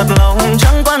ai thật lòng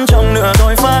chẳng quan trọng nữa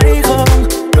rồi phải không?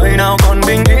 Đời nào còn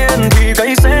bình yên thì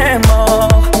cây sẽ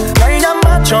mọc, ngày nhắm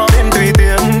mắt cho đêm tùy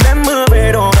tiện, đêm mưa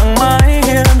về đổ nắng mái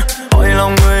hiên. Hỏi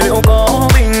lòng người liệu có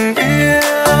bình yên?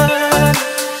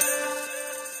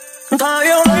 Ta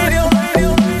yêu lấy, ta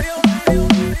yêu lấy,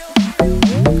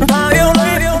 ta yêu lấy,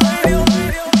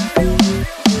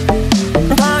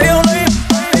 ta yêu lấy,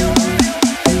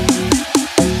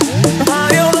 ta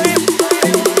yêu lấy,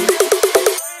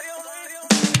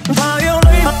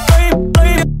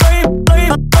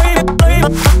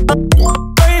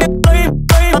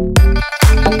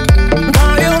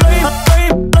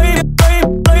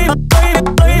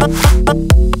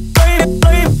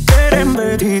 để đêm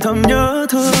về thì thầm nhớ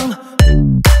thương.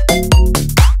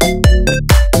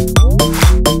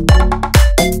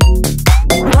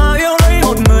 Ta yêu lấy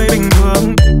một người bình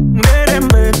thường để đêm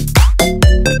về,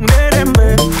 để đêm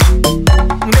về,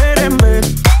 để đêm về.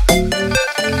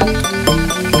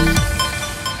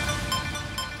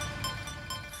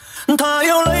 Ta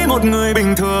yêu lấy một người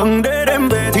bình thường để đêm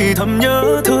về thì thầm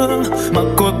nhớ thương, mặc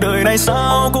cuộc đời này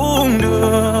sao cũng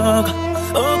được.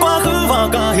 Ở quá khứ và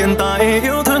cả hiện tại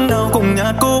yêu thương nào cùng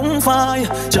nhạt cũng phai,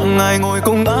 chẳng ai ngồi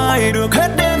cùng ai được hết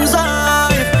đêm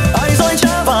dài. Ai dối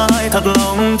trá và ai thật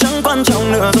lòng chẳng quan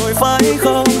trọng nữa rồi phải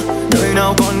không? Đời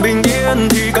nào còn bình yên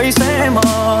thì cây sẽ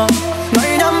mọc,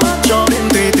 ngày nhắm mắt cho đêm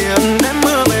tùy tiện, đêm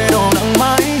mưa về đổ nắng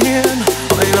mái hiên.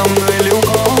 Hỏi lòng người liệu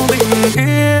có bình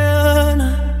yên?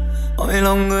 Hỏi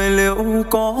lòng người liệu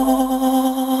có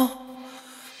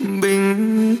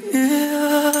bình yên?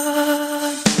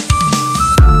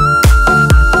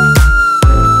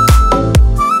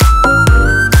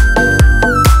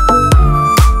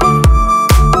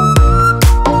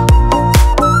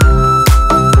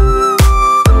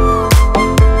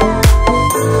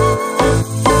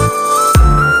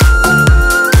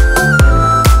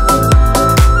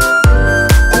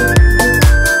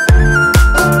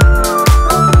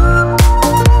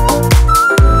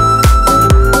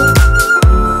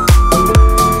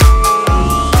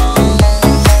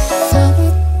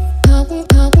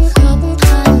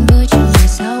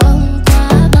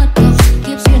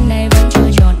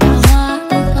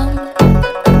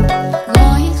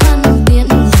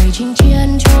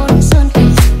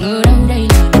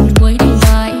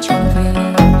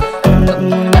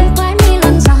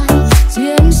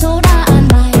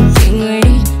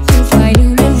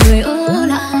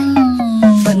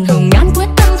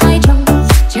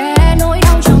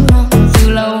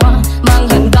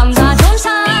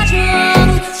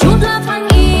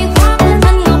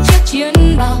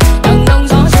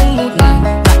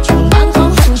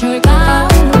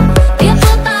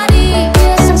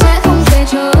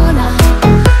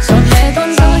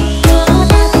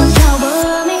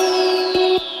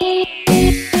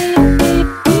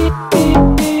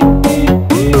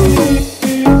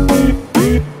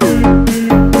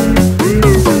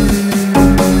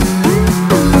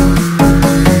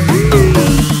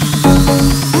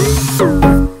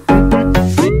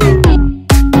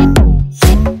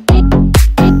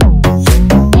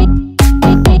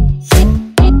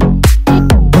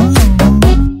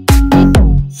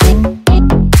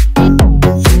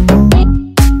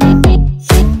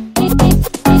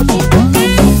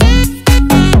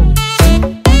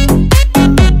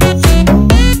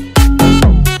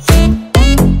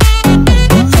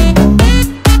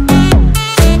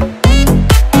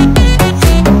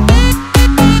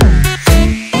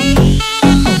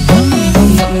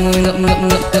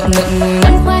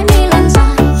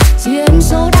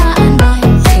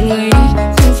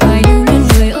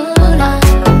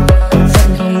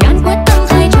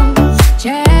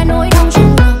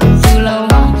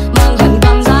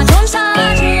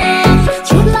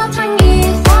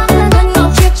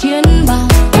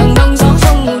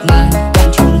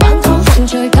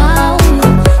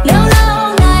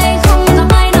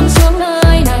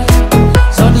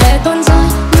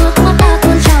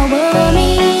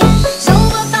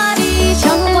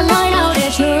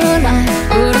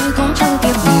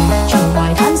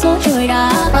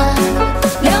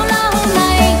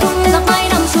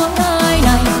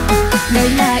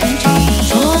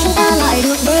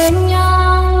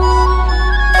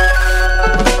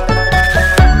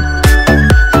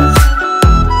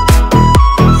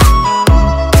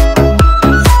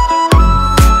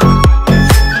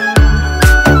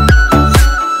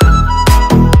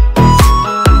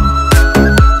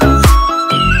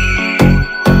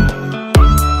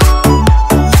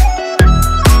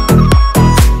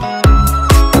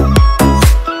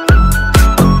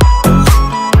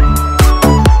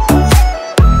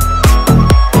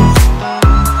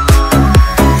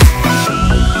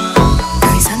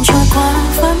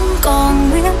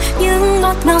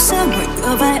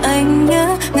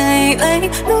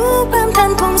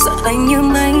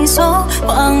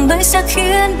 Hoàng bay sẽ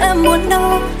khiến em muốn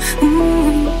đâu.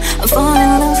 Fall in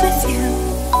love with you.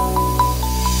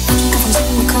 Cả phòng giấc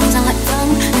một không gian lạnh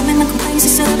vắng, em may mắn không thấy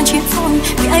sự bên chiếc phone.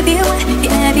 Vì ai biết why, vì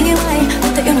ai biết why,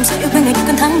 không thể yêu nồng say yêu quên ngày những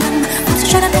cơn tháng năm. Không sao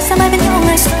cho đã thấy sao mai bên nhau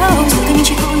ngày sau. Dù thế nhưng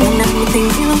chỉ có nồng nàn một tình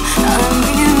yêu.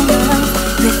 I'm in love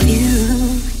with you.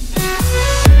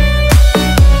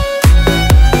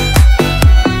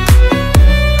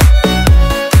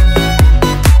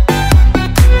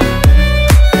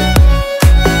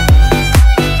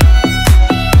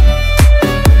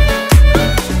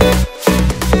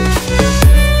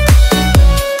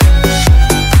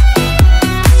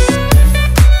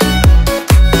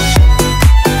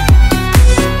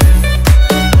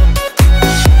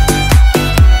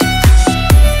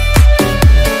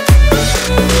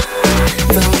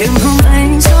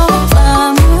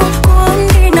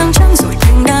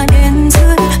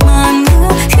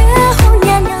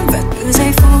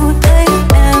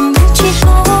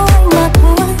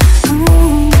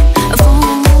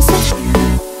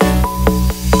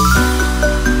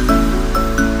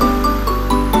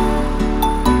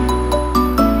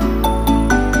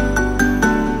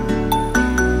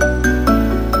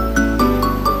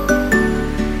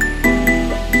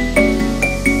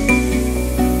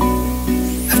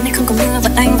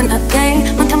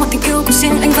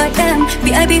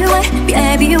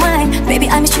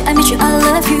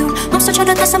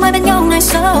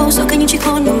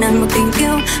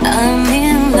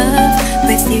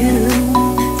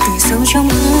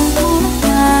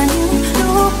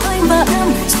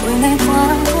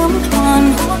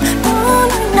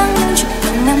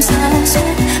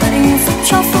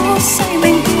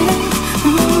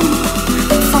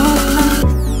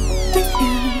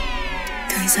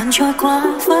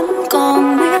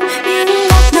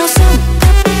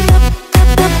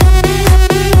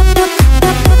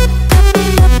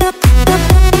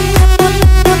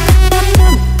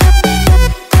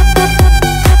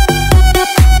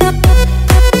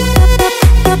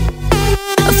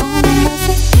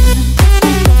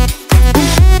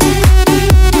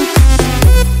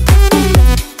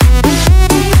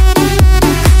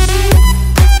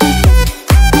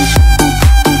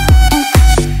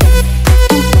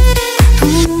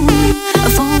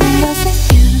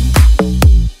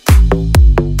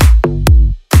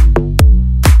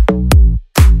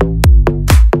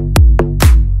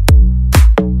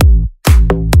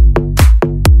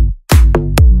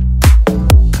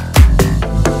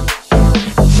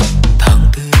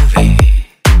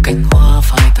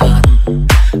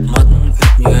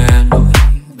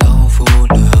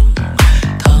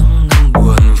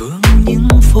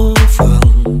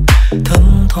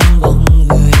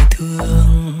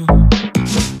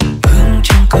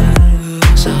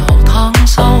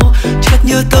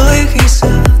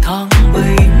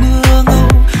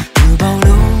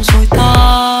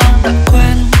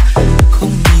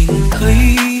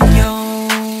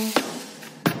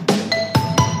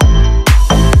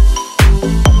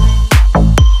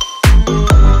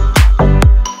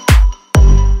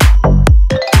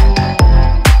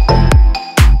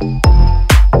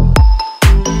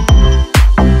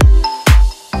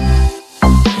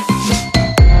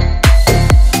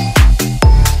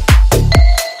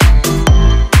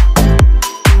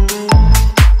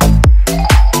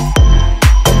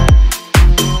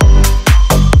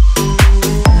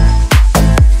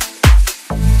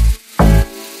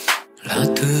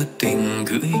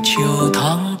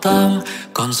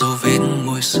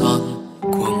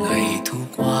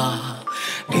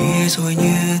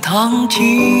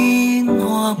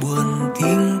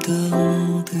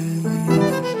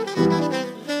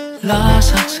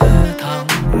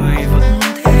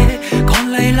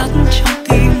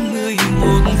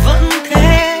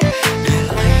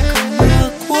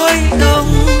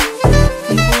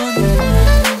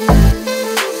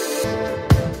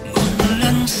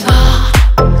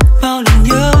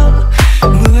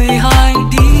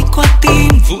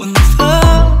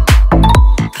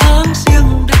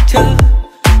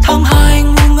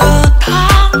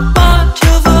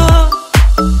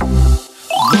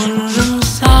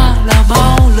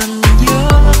 Bao lần nhớ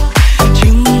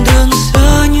chừng đơn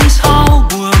sơ nhưng sao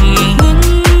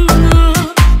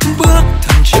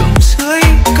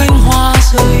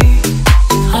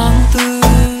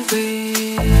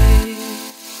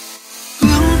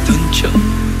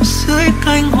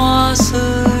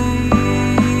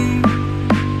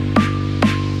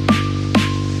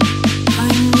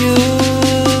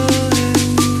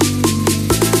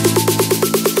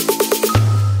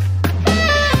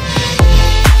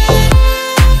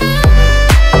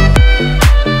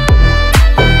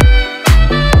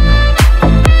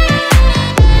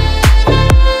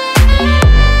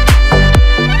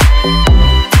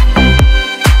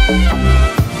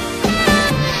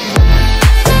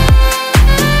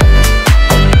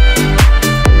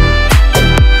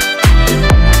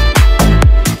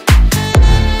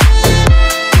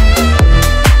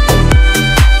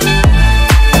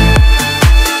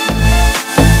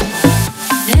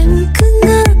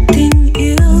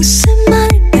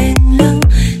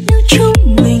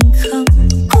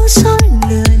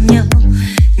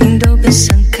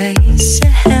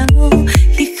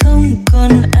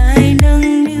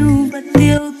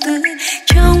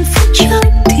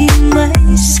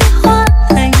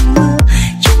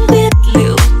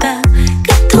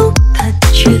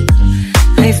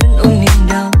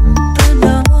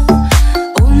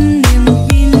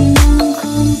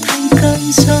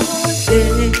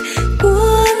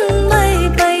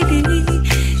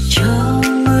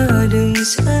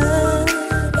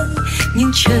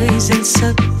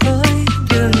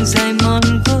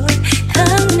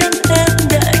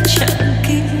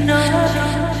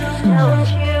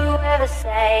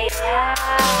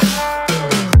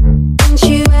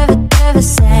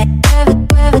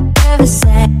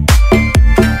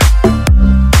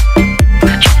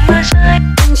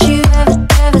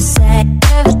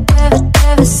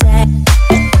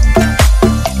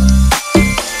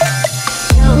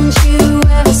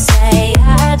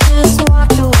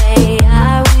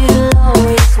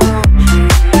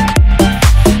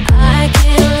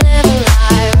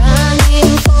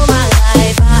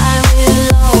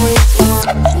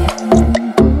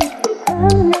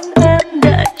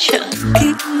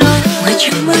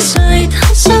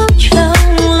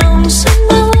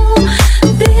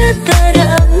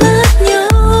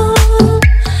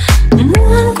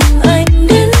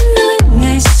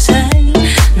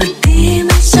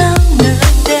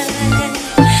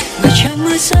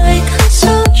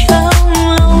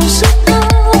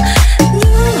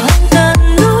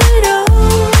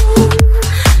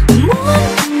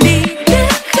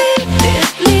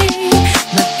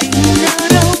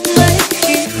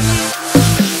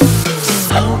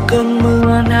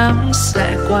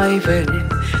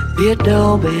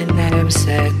bên em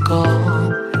sẽ có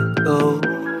câu.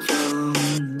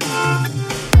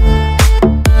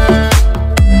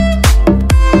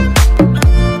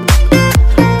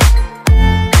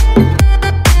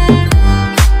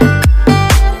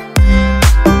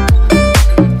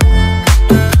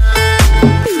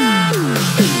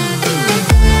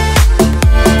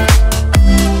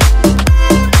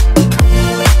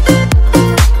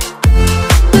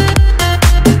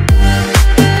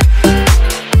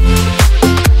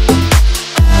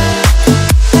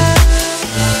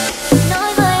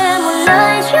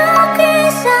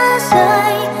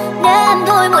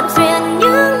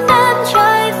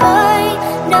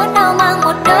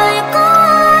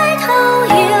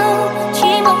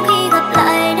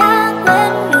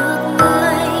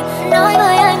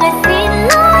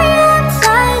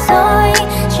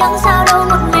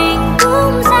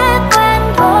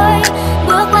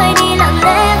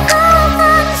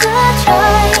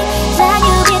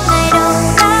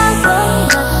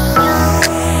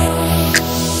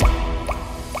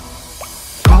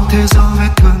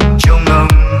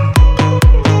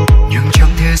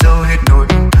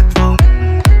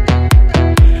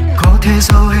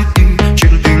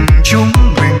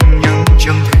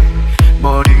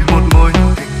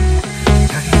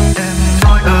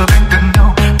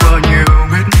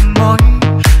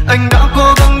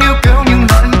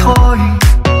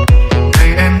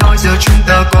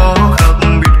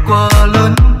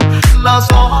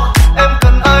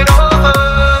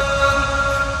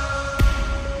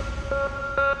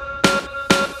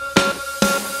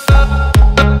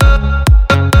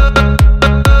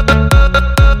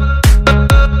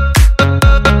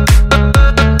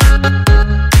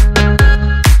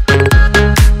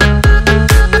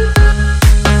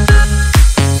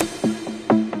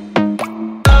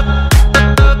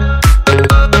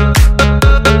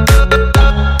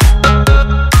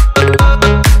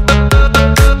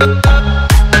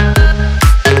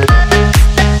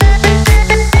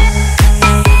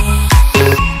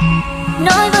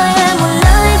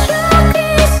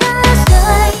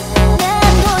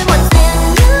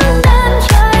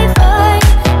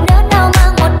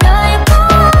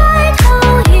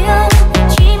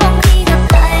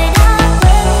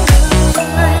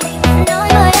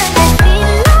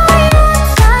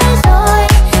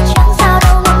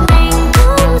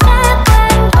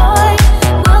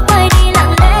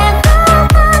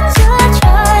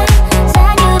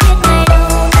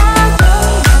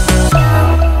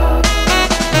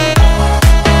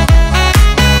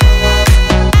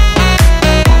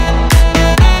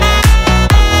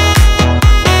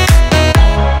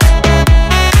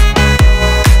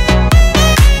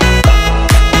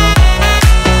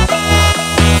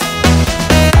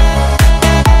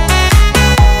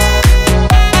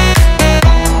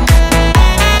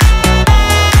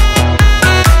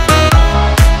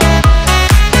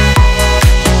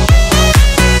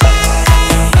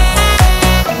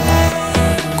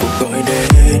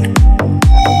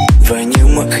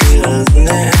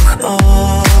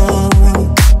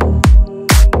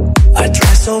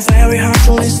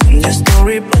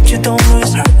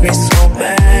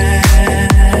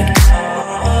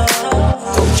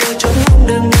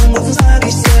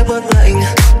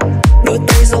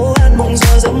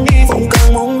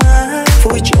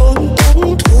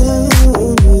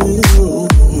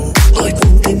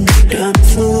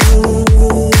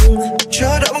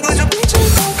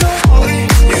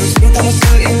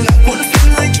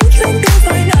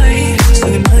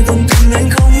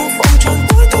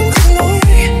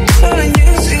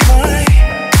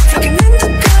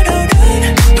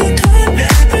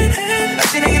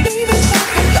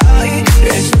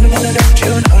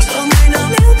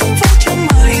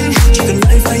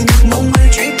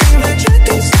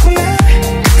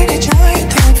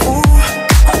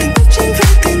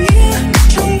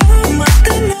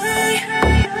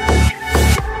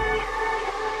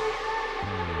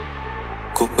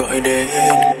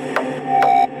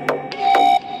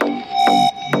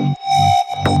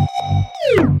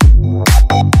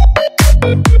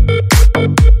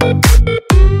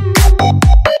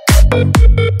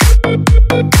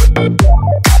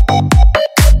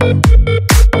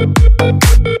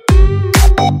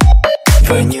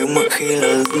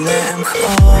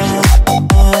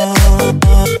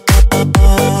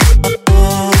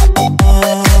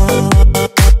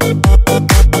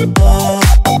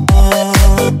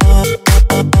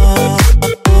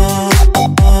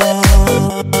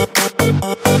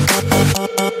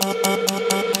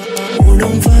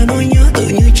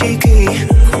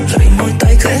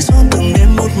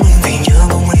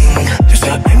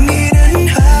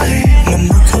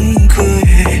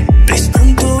 Please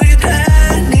don't do it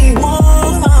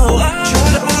anymore.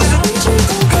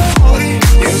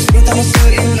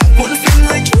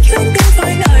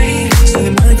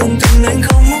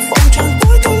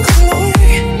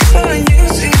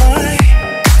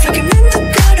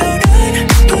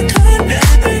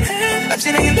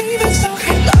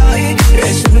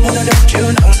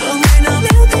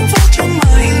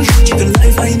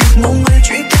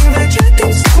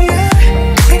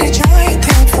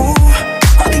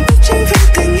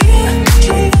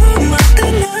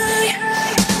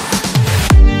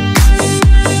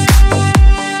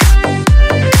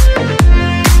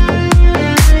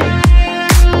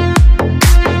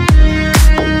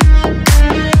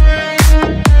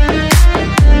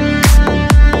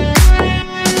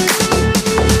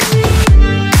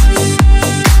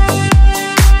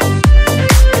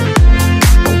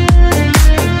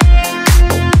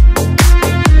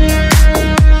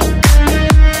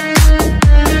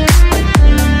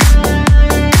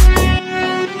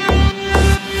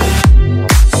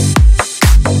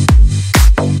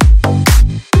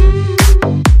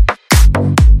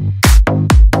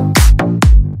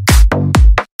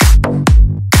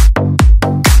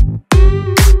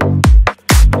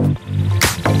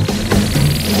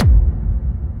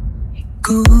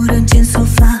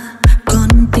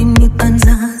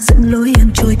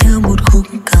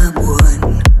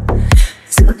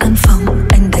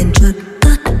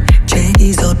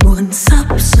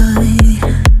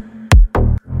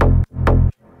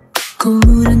 Cô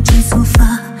đang trên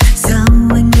sofa, sao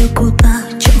anh yêu cô ta?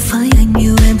 Chẳng phải anh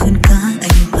yêu em hơn cả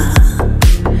anh mà.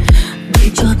 Để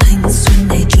cho thanh xuân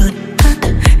này chợt tắt,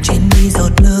 trên mi giọt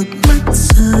nước mắt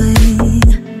rơi.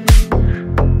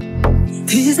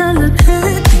 Thì ra là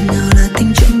thế, tình nào là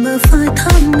tình chậm mơ phai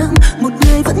tháng năm. Một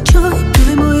ngày vẫn trôi,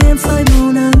 đôi môi em phai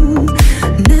màu nắng.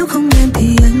 Nếu không em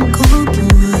thì anh có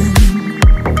buồn,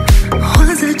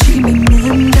 hóa ra chỉ mình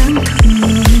em đáng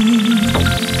thương.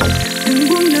 Đừng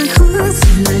buông lời hứa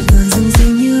rồi lại vừa dần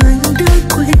dần như anh đã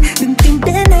quên. Đừng tìm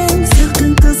đến em, gieo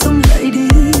thương tơ xong lại đi.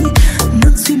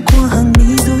 Nước xuyên qua hàng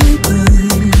mi rối bời,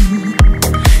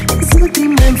 giữ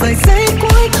tim em vài giây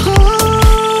cuối thôi.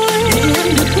 Để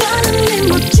em được ngã lưng lên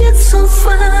một chiếc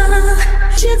sofa,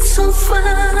 chiếc sofa,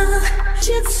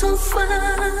 chiếc sofa.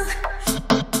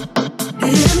 Để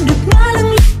em được ngã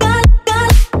lưng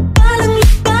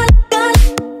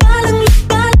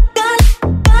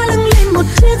lên một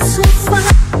chiếc sofa.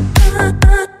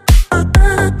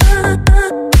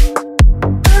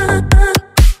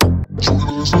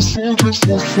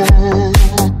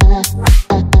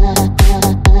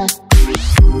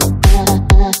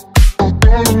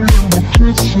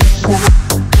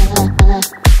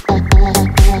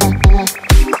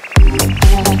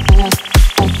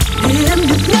 Để em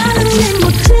được ngã lưng lên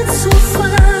một chiếc sofa,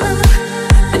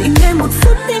 để nghe một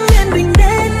phút tim yên bình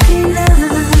đến thì là.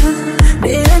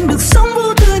 Để em được sống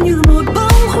vô tư như một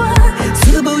bông hoa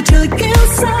giữa bầu trời kéo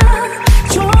xa.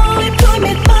 Cho em thôi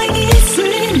mệt mỏi nghĩ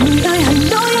suy, người ai hành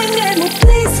nói anh nghe một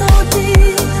lý do đi.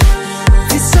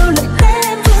 Vì sao lại để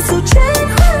em vừa dù trên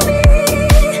hoa mi?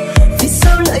 Vì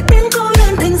sao lại biến cô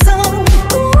đơn thành dòng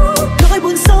nỗi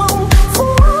buồn sâu phú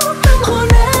tâm hồn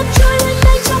em trôi lên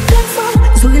đây trong cơn phong,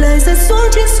 rồi lại rơi xuống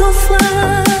trên sofa,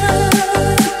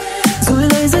 rồi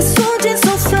lại rơi xuống trên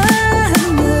sofa,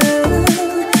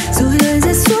 rồi lại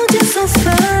rơi xuống trên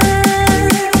sofa,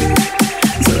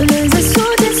 rồi lại rơi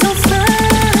xuống trên sofa.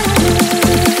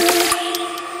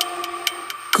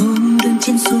 Cô đứng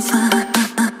trên sofa.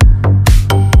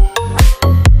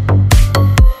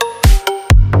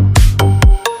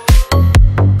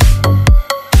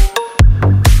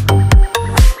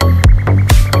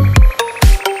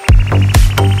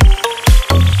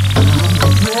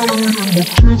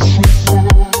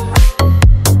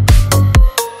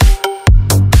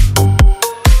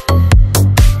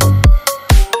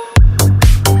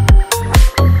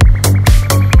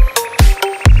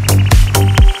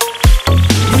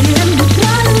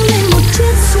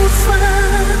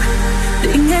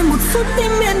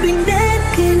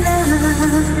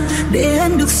 Để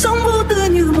em được sống vô tư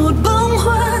như một bông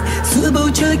hoa giữa bầu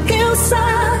trời kéo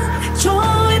xa.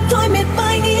 Cho em thôi mệt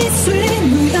mỏi nghĩ suy,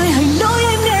 người ai hành nói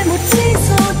em nghe một lý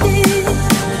do đi.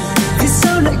 Vì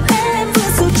sao lại em vừa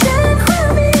dù trên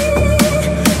hoa mi?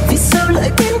 Vì sao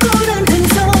lại biến cô đơn thành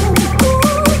dòng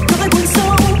nỗi buồn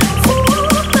sâu phú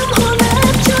tâm hồn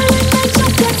em trôi lên đây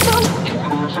trong cơn phong.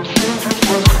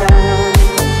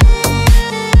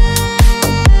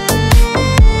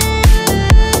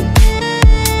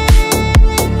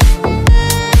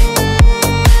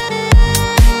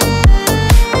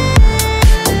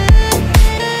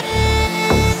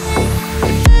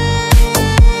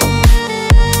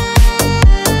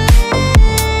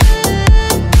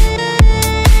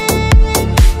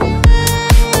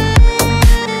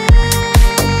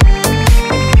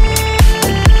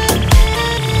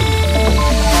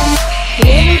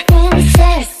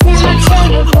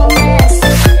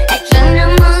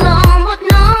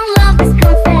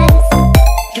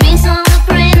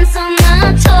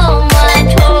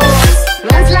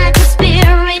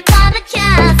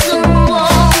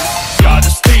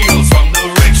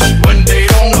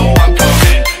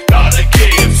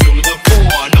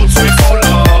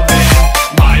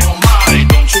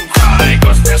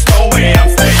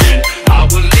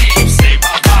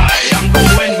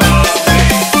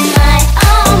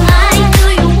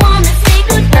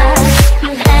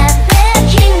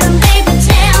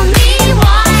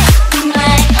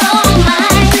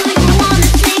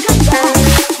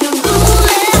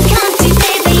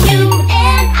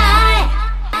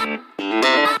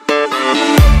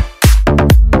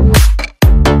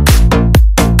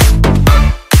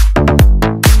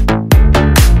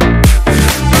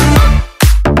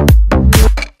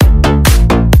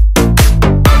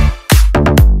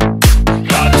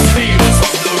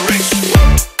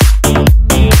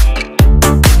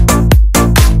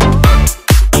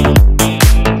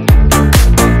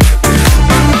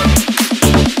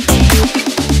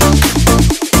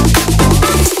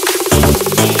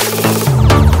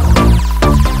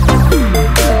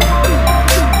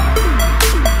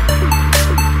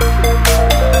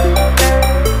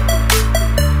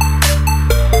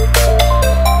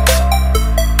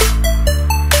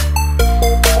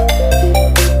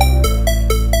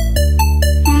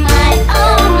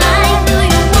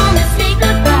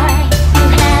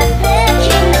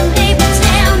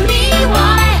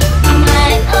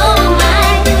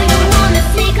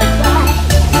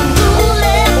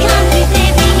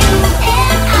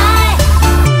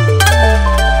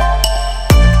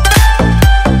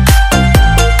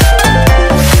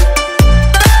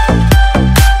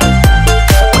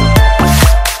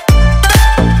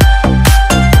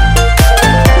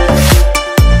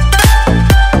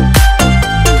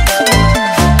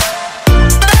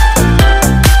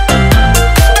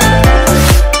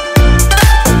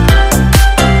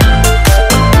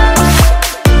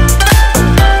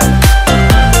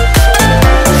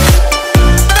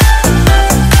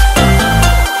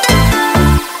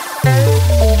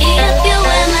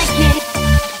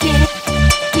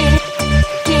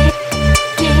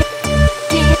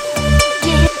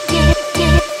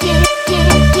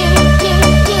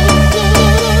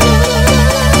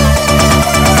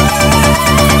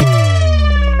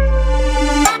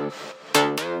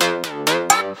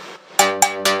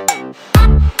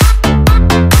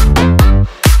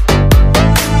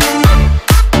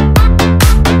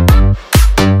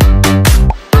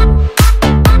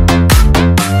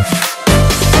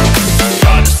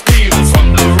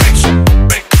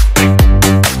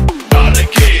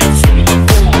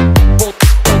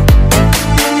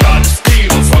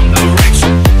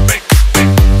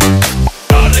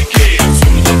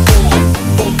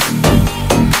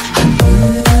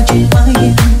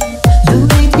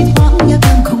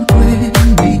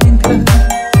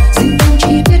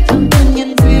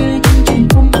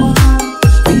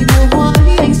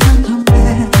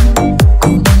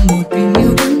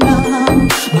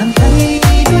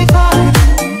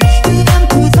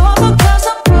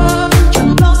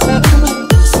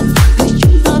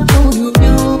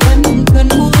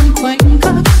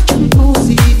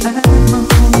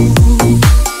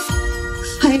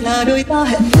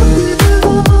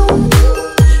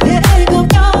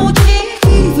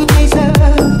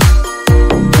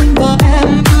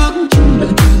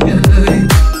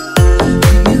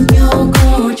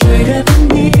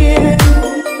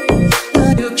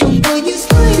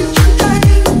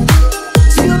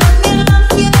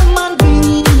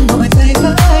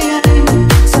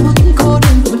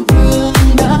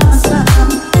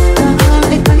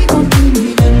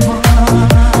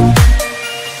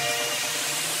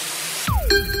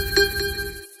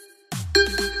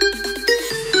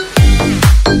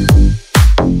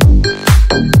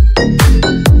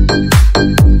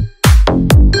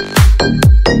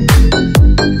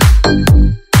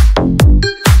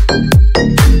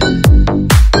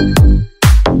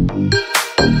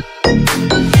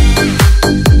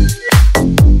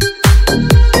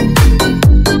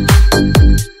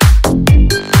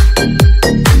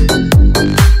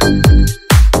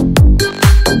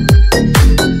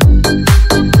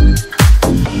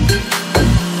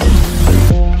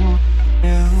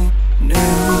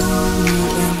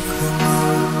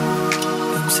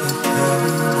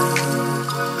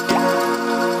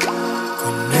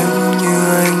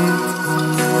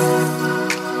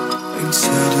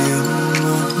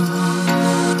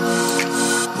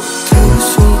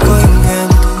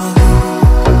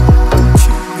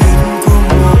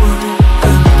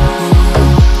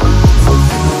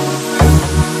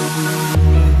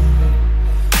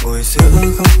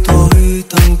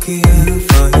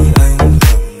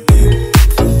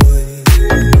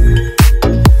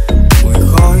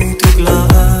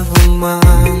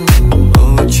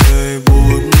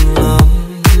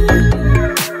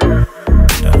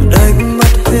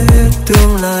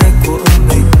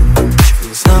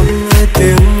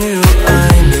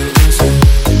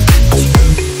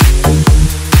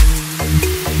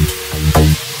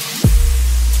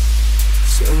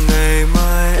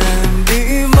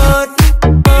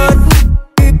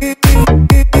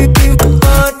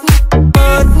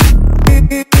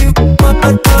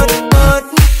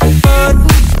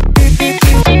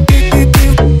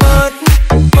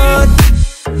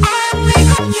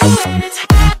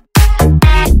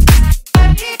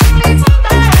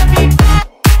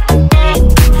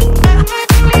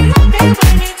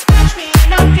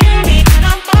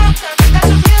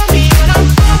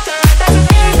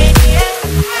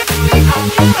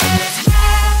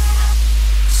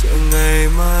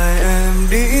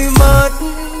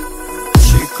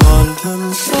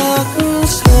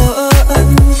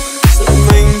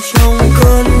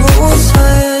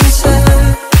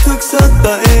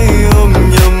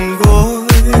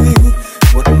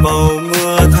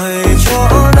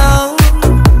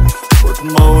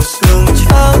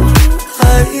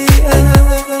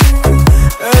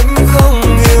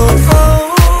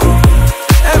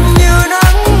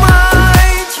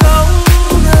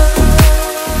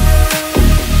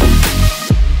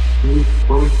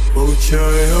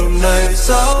 trời hôm nay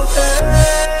sao thế,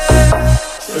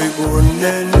 trời buồn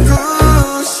nên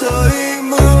cứ rơi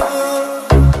mưa,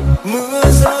 mưa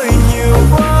rơi nhiều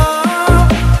quá.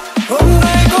 Hôm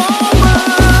nay có mưa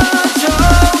trong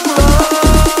lòng,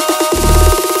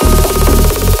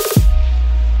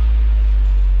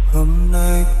 hôm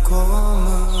nay có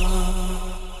mưa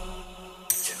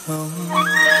trong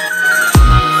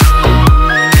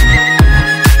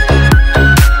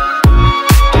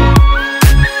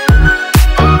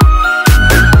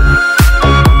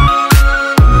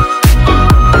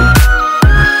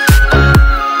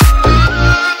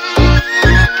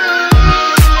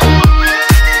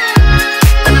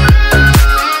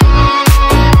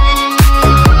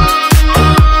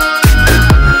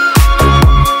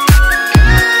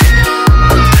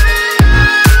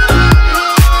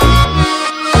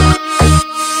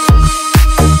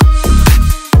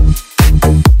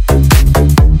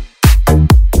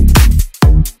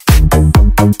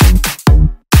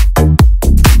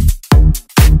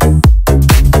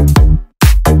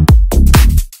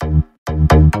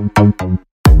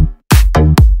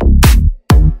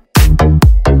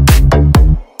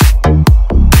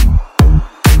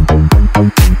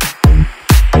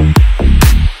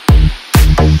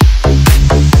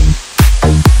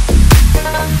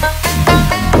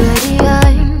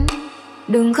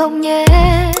đừng không nhé,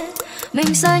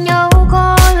 mình xa nhau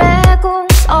có lẽ cũng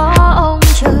do ông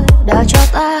trời đã cho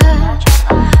ta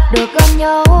được gần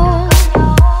nhau,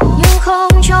 nhưng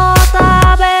không cho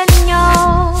ta bên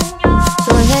nhau.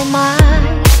 Rồi ngày mai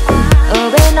ở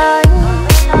bên anh,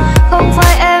 không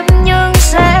phải em nhưng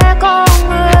sẽ có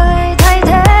người thay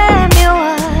thế em yêu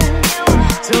anh.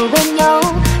 Dù bên nhau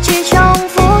chỉ trong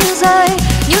phút giây,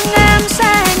 nhưng em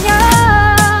sẽ nhớ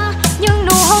những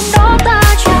nụ hôn đó ta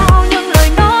trao, những lời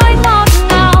nói ngọt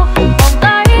ngào, vòng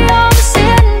tay ôm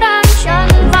xiên đan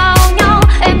chân vào nhau.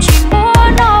 Em chỉ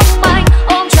muốn ôm anh,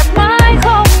 ôm chặt mãi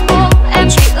không buông. Em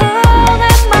chỉ ước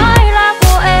em mãi là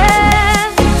của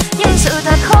em, nhưng sự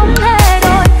thật không hề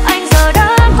đổi. Anh giờ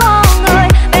đã có người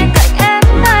bên cạnh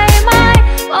em ngày mai,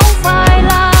 không phải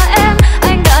là em.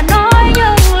 Anh đã nói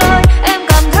những lời em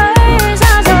cảm thấy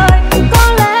ra rời,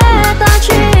 có lẽ ta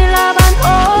chỉ là bạn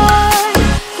thôi,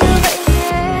 như vậy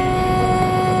nhé.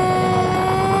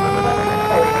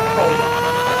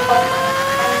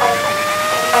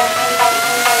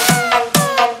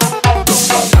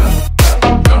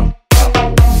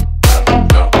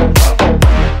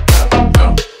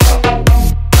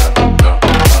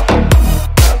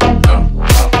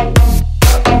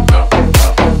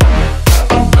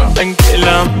 anh tệ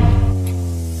lắm,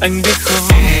 anh biết không?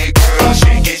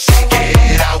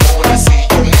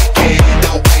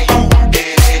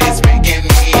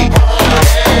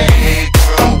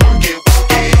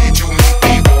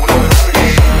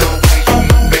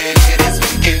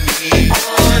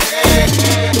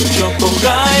 Tôi cho cô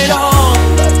gái đó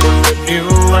lại một lần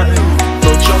yêu anh,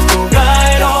 tôi cho cô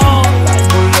gái đó lại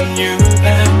một lần như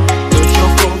em, tôi cho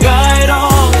cô gái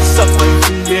đó sắp anh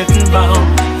không biết bao,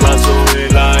 và rồi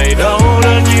lại đau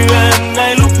đớn như em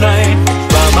ngay lúc này.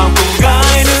 Và bao cô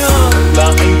gái nữa là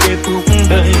anh kết thúc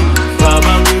đây, và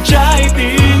bao nhiêu trái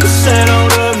tim sẽ đau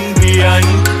đớn vì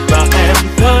anh. Và em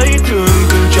thấy thương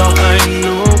cho anh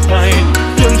lúc này,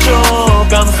 thương cho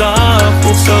cảm giác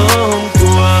cuộc sống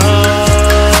của anh.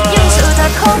 Nhưng sự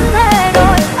thật không hề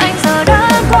đổi, anh giờ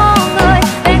đã có người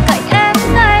bên cạnh em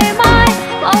ngày mai,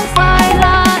 không phải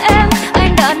là em.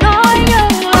 Anh đã nói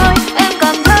những lời em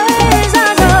cảm thấy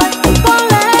ra rời, có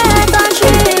lẽ ta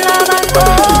chỉ là bạn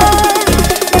thôi,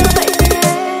 như vậy nhé.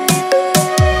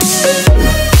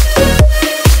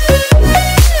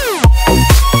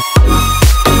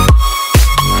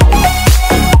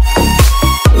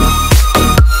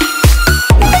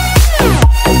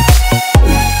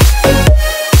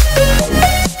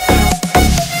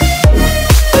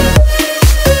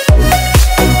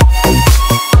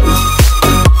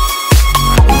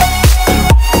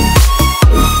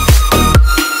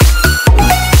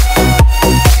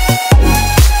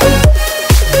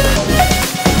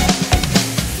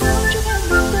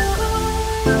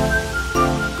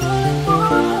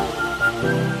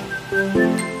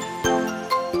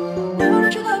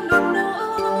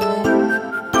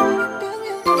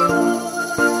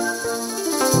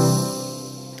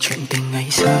 Chuyện tình ngày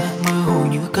xưa mơ hồ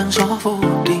như cơn gió vô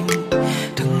tình,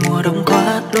 từng mùa đông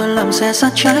qua luôn làm xe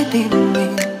sát trái tim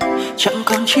mình. Chẳng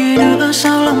còn chi nữa,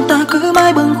 sao lòng ta cứ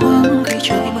mãi bâng khuâng khi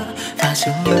trời mưa, và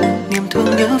dường như niềm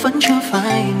thương nhớ vẫn chưa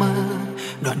phai mờ.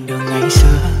 Đoạn đường ngày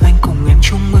xưa anh cùng em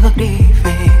chung bước đi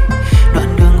về,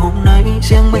 đoạn đường hôm nay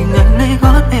riêng mình anh lấy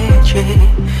gót ê chề.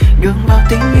 Đường vào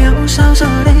tình yêu sao giờ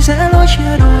đây sẽ lối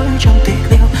chia đôi trong tiếc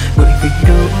liêu, bởi vì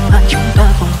đâu anh chung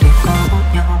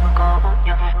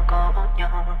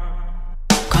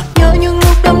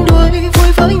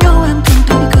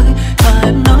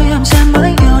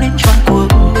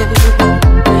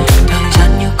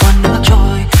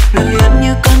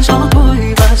cơn gió thôi.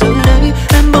 Và giờ đây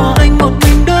em bỏ anh một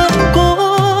mình đơn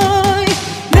côi.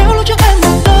 Nếu lúc trước em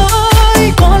đừng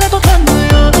tới có lẽ tốt hơn người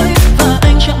ơi, và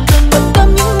anh chẳng cần bận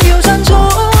tâm những điều gian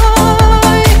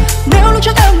dối. Nếu lúc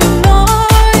trước em đừng nói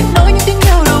những tiếng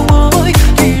yêu đầu môi,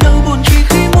 thì đâu buồn chỉ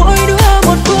khi mỗi đứa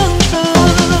một phương trời.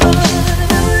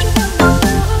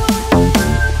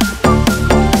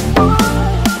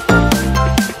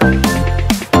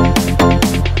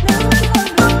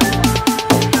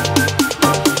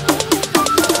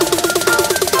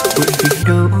 Bởi vì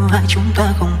đâu hai chúng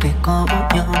ta không thể có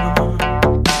nhau.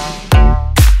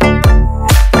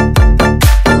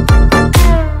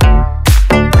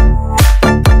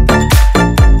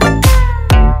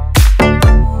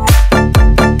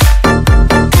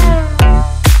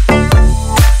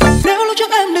 Nếu lúc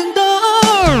trước em đừng tới.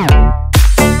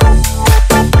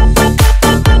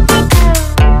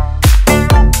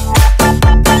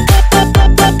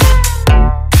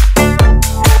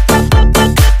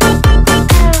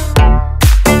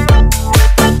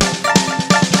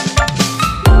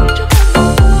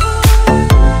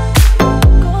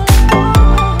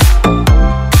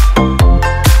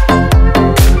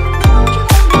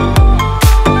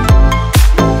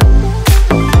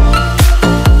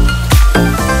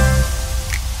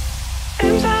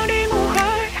 Em ra đi mù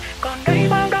khơi, còn đây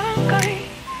bao đắng cay.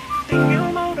 Tình yêu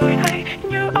mau đổi thay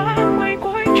như áng mây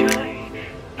cuối trời.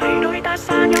 Ngày đôi ta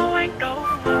xa nhau anh đâu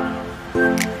ngờ.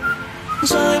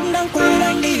 Giờ em đang quên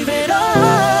anh đi về đâu.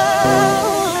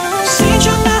 Xin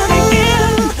cho ta bình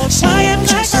yên, sai em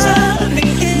cách xa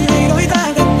bình yên. Ngày đôi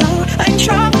ta gặp nhau, anh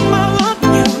chắc mơ ước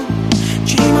nhiều.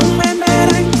 Chỉ mong em bên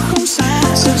anh không xa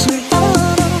rời.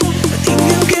 Tình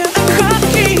yêu kia anh khát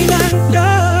khi ngàn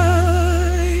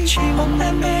đời. Chỉ mong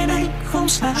em bên anh không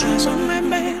xa, chỉ mong em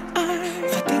bên anh.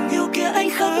 Và tình yêu kia anh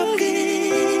khắc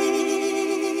ghi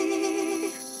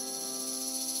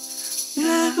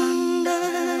ngàn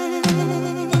đời.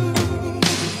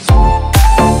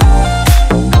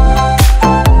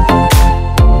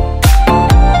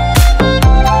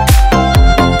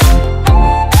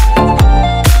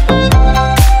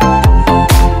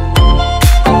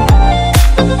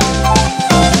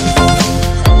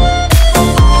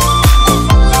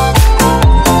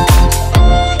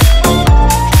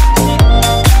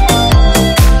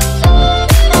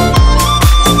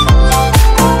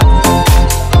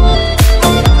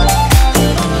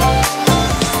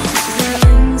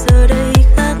 Anh giờ đây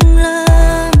khác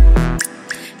lắm,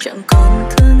 chẳng còn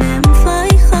thương em phải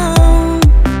không?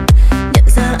 Nhận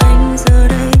ra anh giờ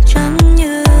đây chẳng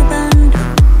như ban đầu,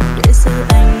 để giữ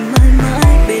anh mãi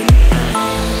mãi bên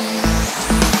cạnh.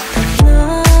 Thật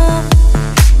ngốc,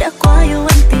 đã quá yêu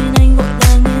anh tin anh vội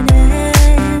vàng nên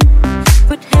em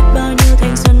vứt hết bao nhiêu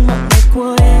thanh xuân mộng mạch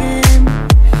của em,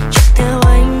 chạy theo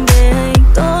anh để anh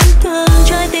tổn thương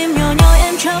trái tim nhỏ nhoi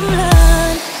em chấm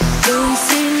lên. Đừng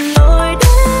xin lỗi để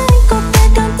anh có thể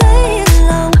cảm thấy yên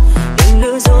lòng, đừng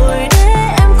lừa dối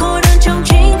để em cô đơn trong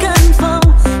chính căn phòng.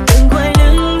 Đừng quay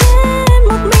lưng để em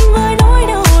một mình với nỗi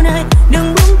đau này,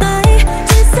 đừng buông tay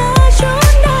rời xa chốn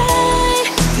này.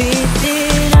 Vì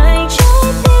tin anh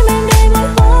trái tim em đây mới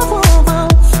hóa vô vọng,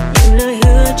 những lời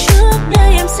hứa trước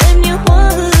đây em xem như hoa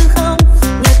hư không.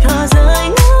 Nhạt hoa rơi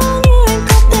ngỡ như anh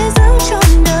không thể giữ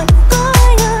trong đời, có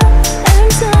ai ngờ em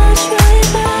giờ chơi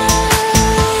bay.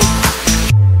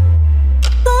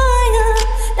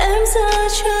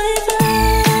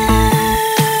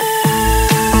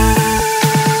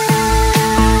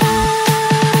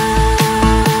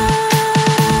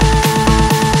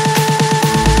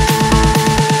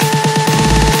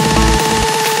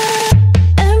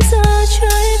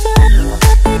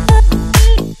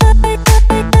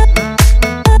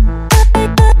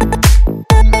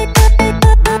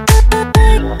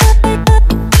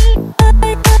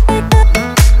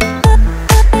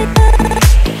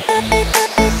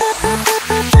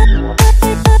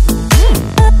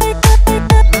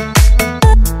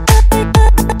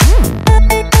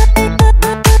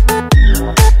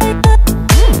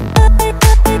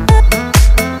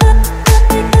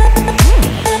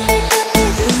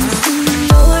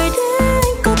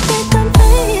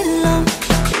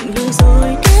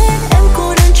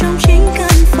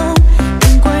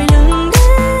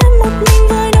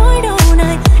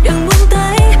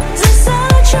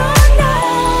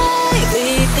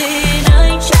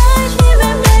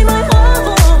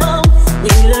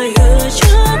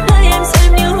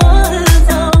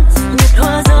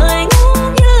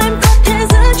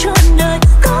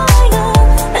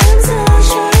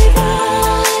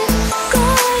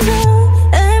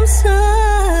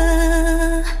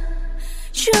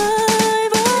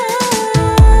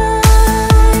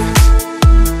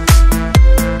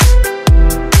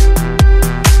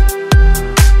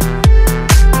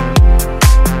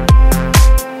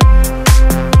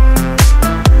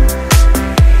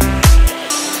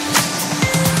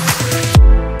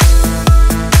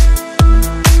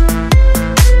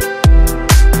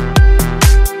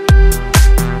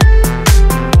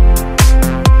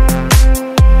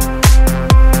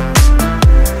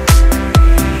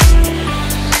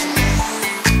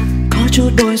 chút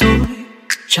bối rối,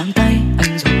 chạm tay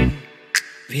anh rồi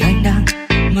vì anh đang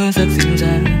mơ giấc dịu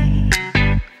dàng.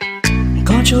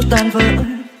 Có chút tan vỡ,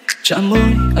 chạm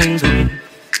môi anh rồi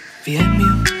vì em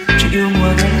yêu, chỉ yêu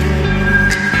mùa hè thôi.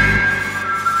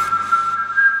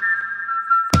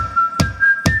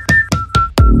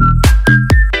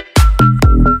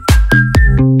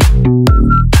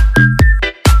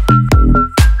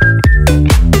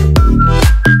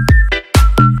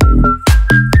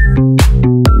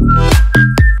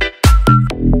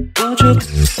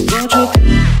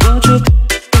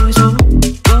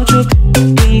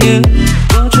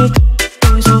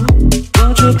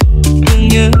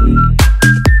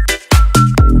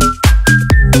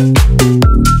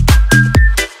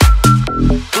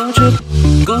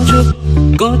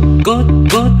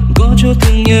 Có chút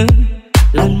thương nhớ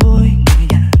làn môi nhẹ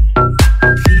nhàng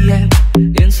khi em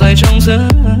yên say trong giấc.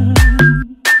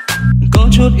 Có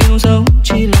chút yêu dấu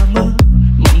chỉ là mơ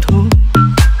mộng thôi,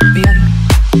 vì anh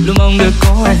luôn mong được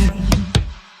có em.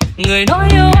 Người nói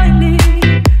yêu anh đi,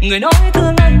 người nói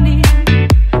thương anh đi,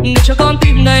 để cho con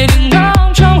tim này đừng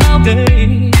ngóng trong hao gầy.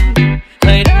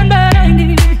 Hãy đến bên anh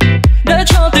đi, để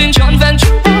cho tình trọn vẹn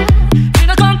chúng ta, vì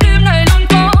là con tim này luôn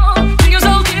có tình yêu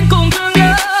dấu kín cùng thương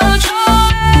nhớ cho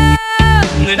em.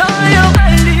 Người nói yêu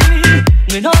anh đi,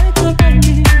 người nói thương anh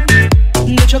đi,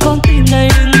 để cho con tim này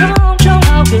đừng ngóng trong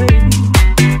hao gầy.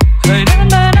 Hãy đến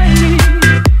bên anh đi,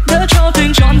 để cho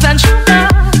tình trọn vẹn chúng ta,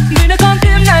 vì là con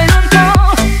tim này luôn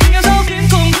có tình yêu dấu kín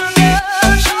cùng thương nhớ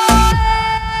cho em.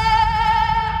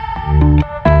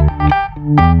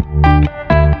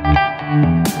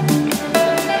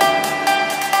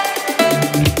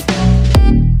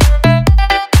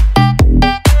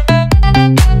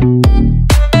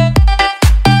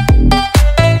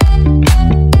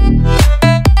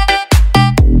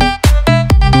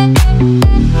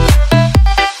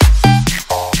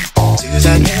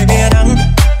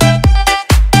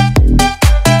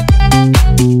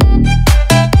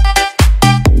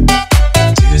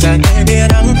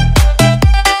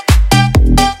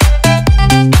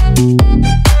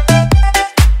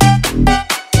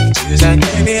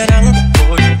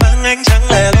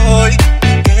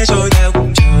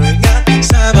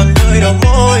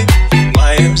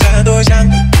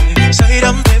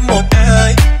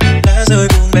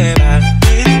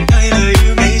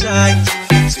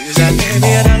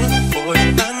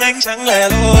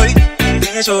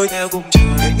 Rồi theo cùng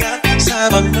trời ngát xa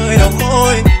bằng nơi đầu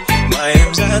môi, ngoài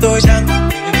em ra tôi chẳng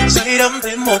say đắm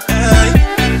thêm một ai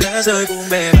đã rơi buông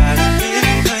bề bạc.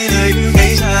 Hai lời yêu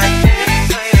ngây dài,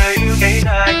 hai lời yêu ngây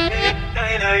dài,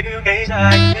 hai lời yêu ngây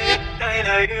dài, hai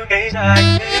lời yêu ngây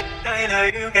dài, hai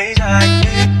lời yêu ngây dài,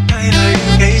 hai lời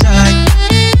yêu ngây dài.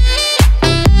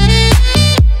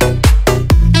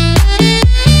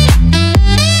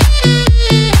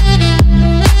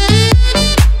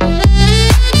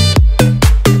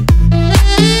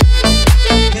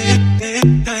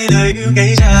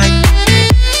 Ngây dài.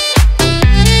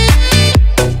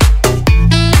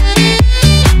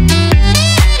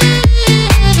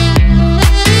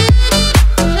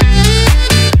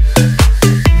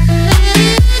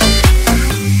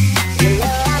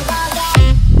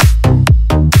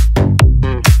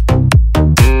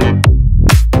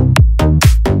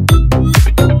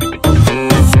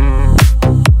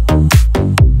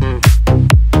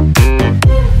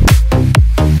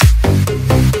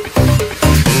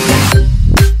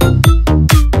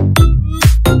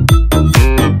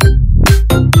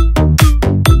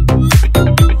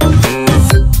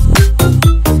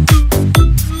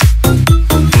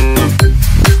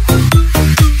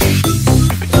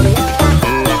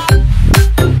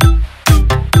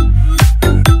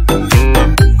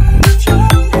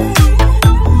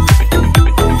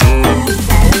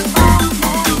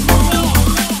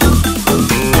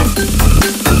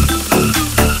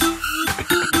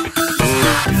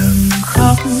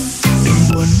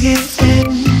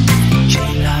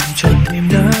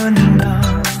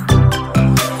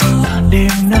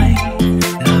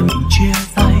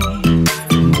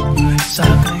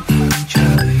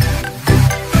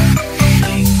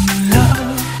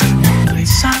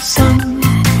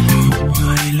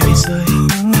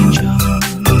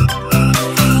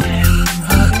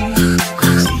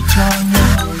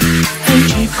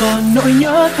 còn nỗi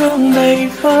nhớ thương đầy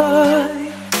vơi.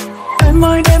 Em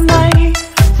ơi đêm nay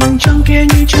vầng trăng kia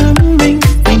như chứng minh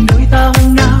tình đôi ta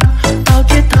hôm nào bao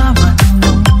thiết tha mặn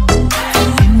nồng.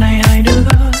 Đêm nay hai đứa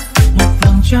một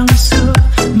vầng trăng xưa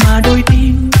mà đôi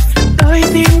tim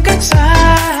cách xa.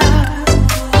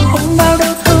 Ôm bao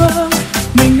đau thương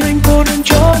mình anh cô đơn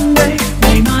trốn đây,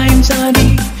 ngày mai em ra đi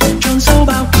trôn sâu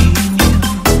bao kỷ niệm,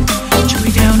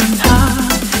 trôi theo năm tháng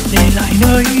để lại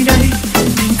nơi đây.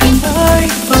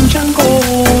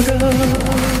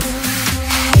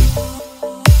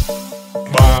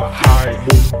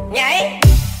 nhảy.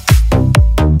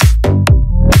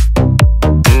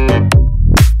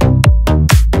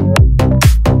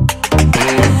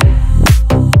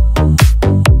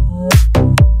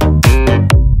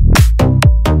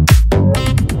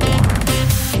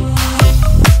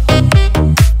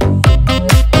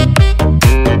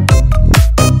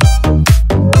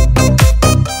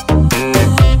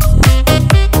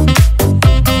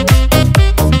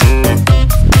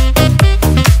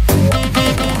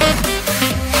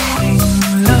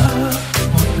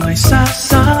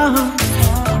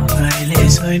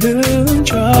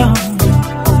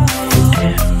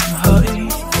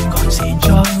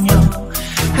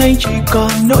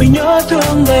 Nỗi nhớ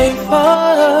thương đầy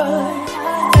vơi.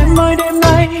 Em ơi đêm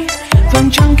nay vầng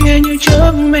trăng kia như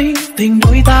trước mình, tình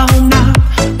đôi ta hôm nào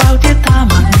bao thiết tha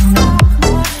mặn nồng.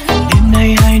 Đêm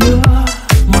nay hai đứa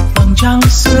một vầng trăng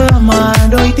xưa mà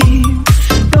đôi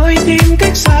tim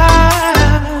cách xa.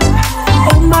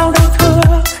 Ôm bao đau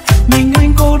thương mình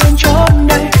anh cô đơn trốn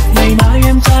đây, ngày mai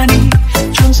em ra đi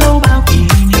chôn sâu bao kỷ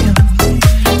niệm,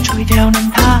 trôi theo năm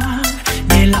tháng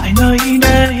để lại nơi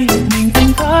đây mình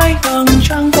tình với vầng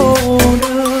trăng cô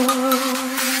đơn.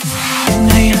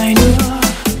 Ngày hai đứa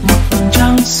một vầng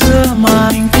trăng xưa mà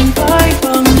anh tình với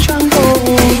vầng trăng cô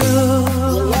đơn.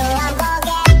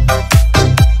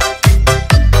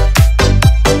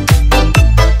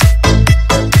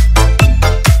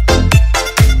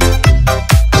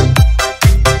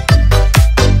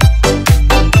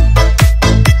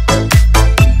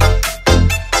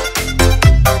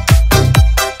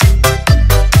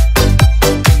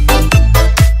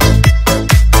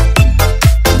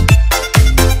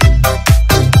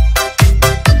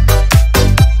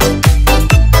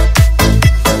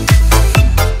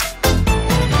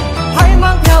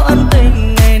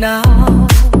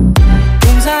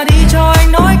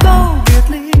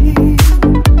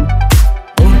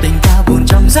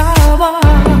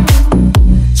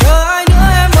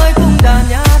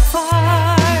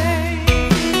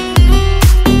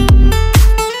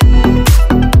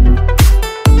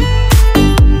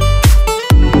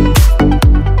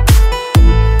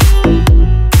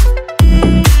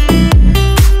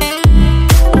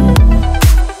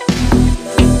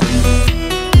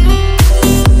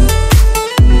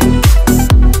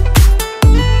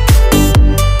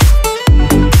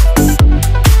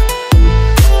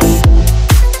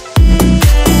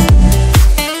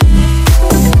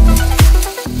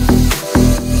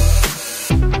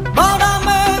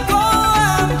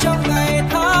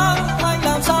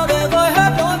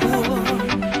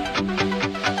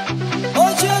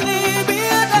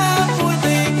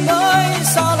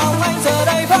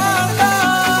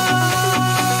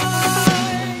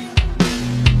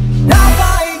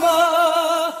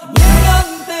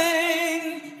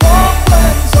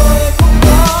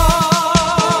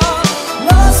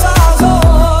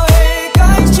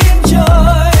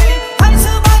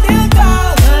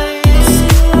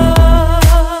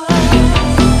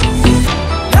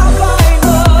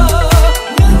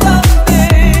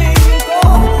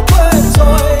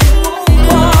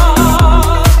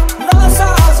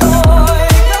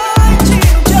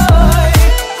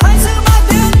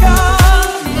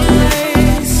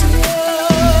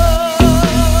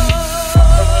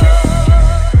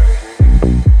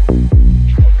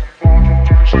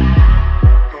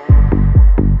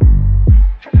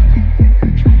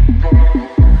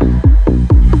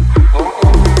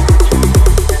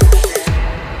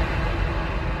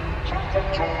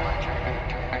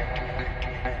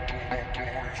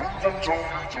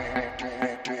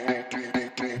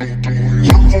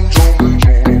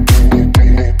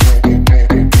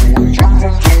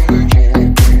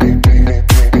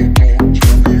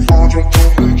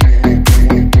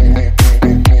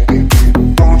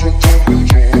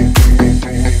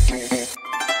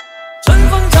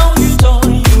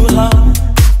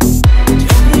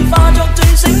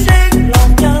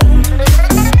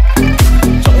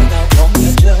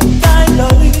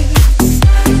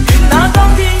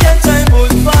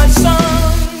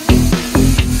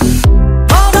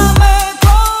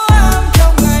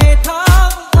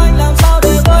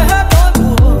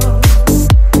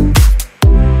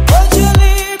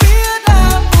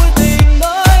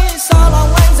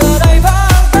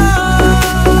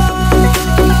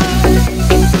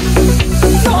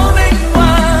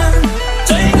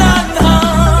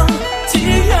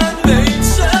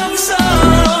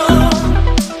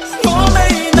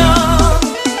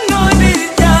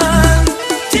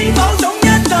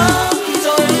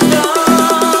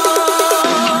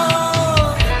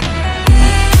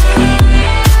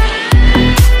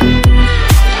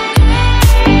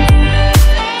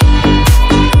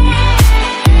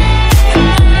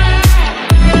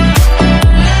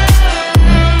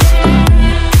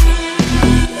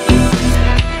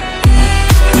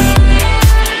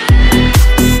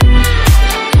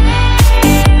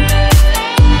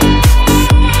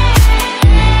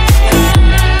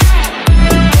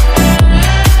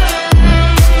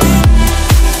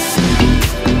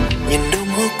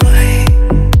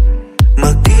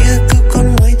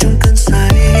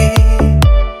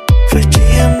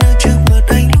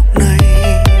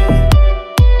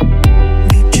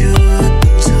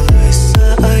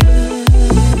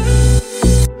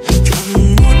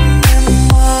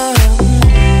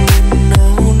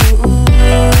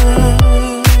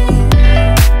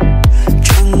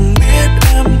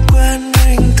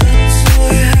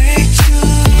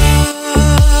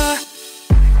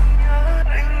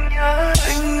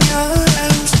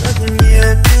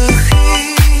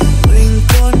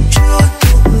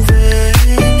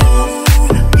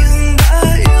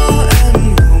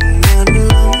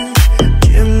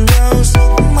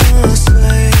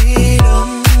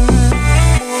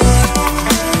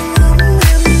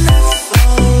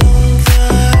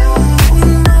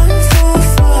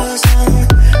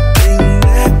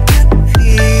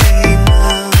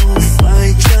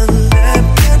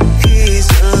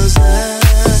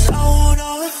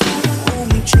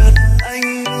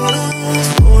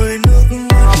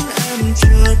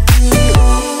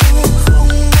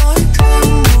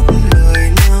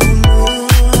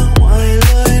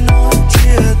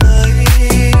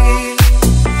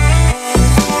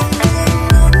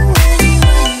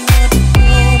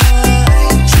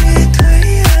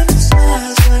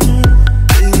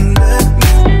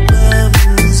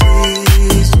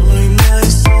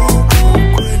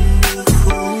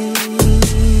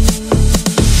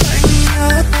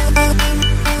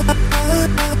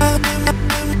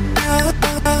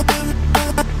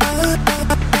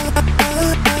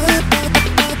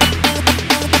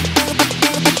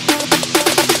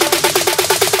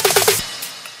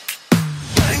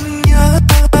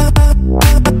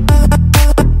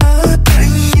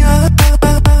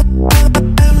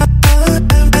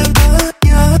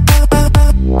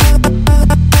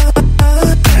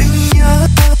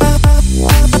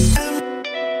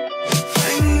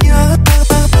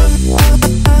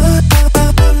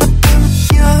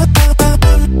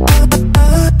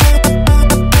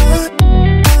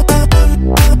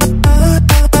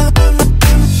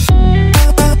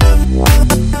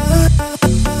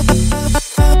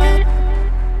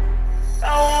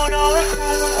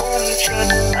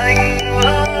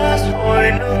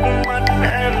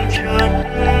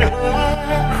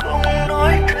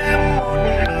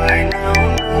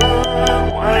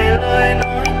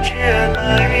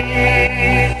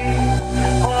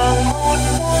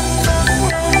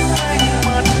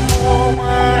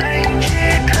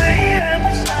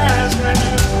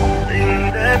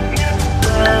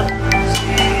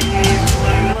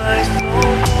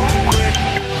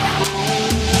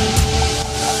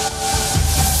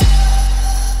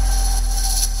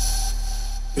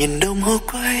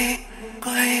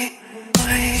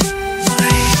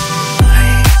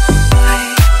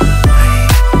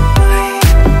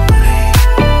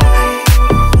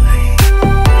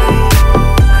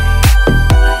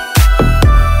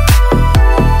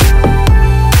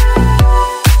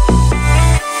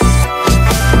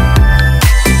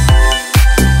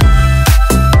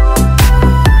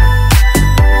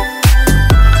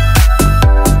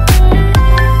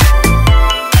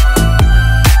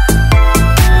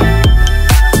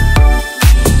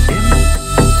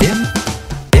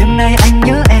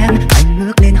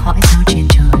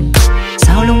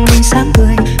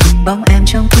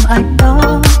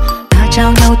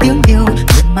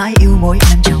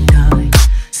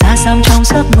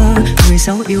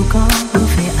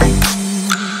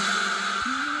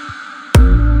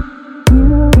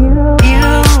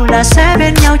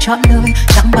 Chọn đời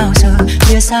chẳng bao giờ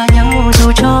lìa xa nhau,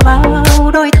 dù cho bao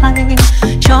đổi thay,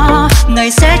 cho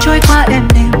ngày sẽ trôi qua êm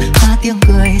đềm và tiếng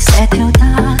cười sẽ theo ta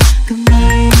từng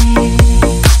ngày.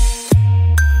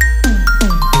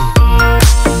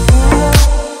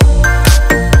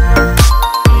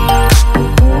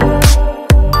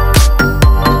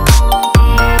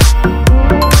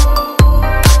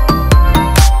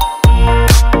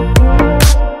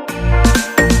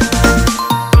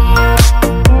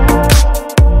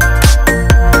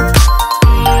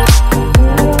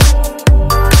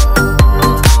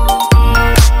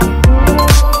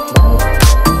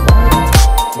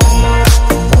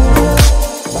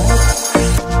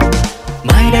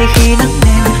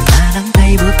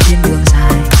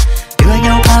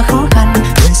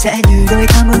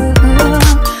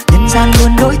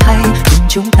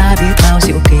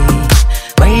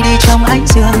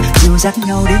 Dắt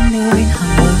nhau đến nơi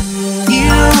hằng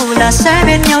yêu là sẽ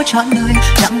bên nhau trọn đời,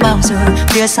 chẳng bao giờ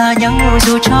lìa xa nhau,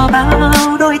 dù cho bao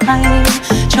đổi thay,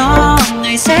 cho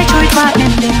ngày sẽ trôi qua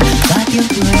êm đềm và tiếng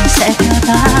cười sẽ theo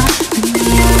ta từng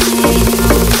ngày.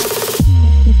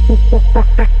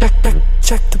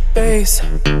 Check the bass,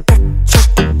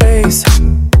 check the bass,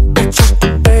 check the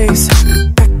bass,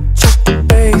 check the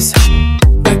bass,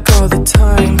 like all the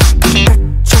time.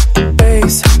 Check the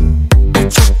bass,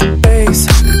 check the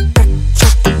bass.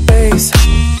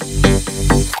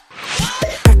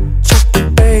 Check the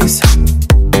bass,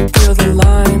 feel the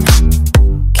line,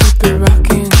 keep it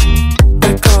rocking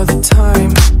like all the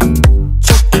time.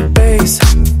 Check the bass,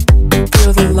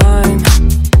 feel the line,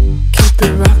 keep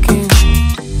it rocking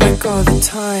like all the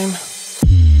time.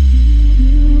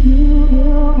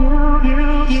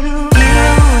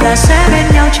 Yêu là sẽ bên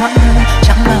nhau trọn đời,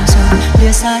 chẳng bao giờ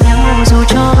lìa xa nhau, dù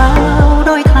cho bao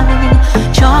đổi thay,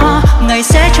 cho ngày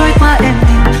sẽ trôi qua êm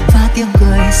đềm và tiếng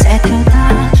cười sẽ theo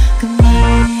ta từng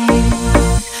ngày.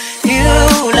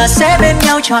 Yêu là sẽ bên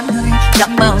nhau trọn đời,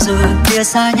 chẳng bao giờ lìa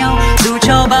xa nhau, dù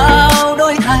cho bao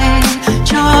đổi thay,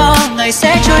 cho ngày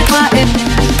sẽ trôi qua êm đềm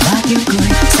và tiếng cười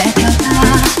sẽ theo ta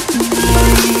từng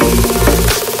ngày.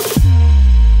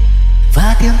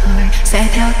 Và tiếng cười sẽ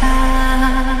theo ta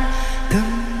từng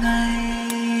ngày.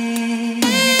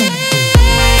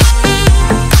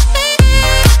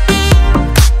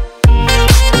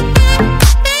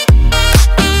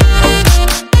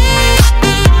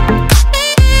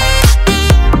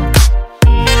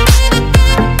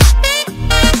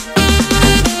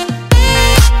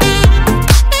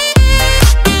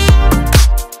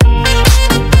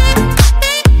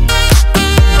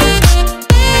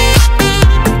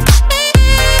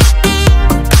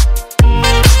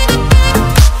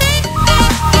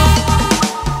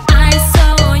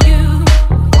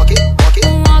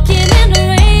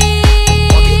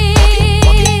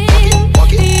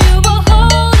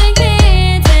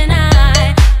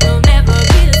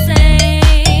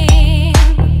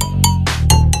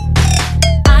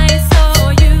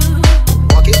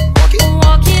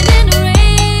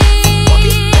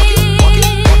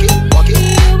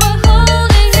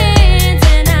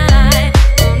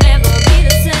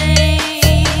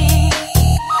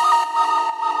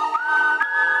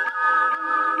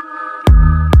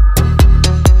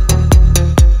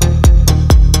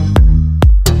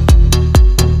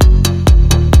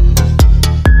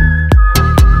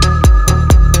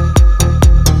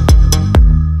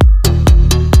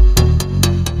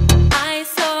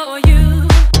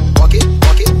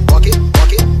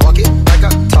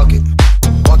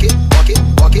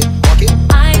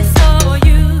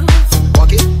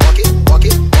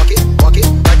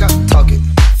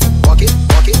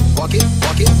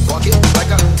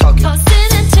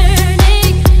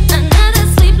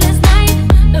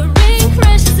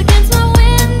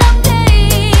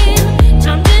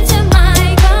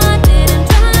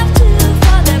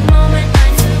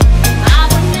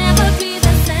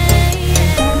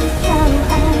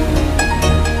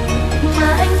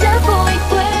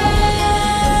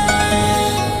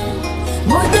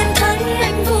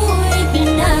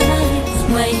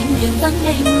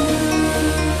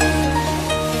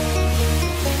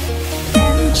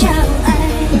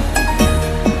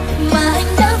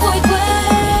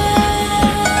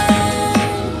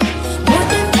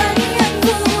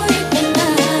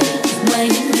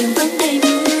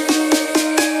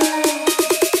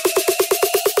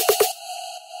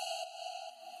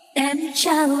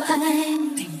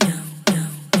 anh.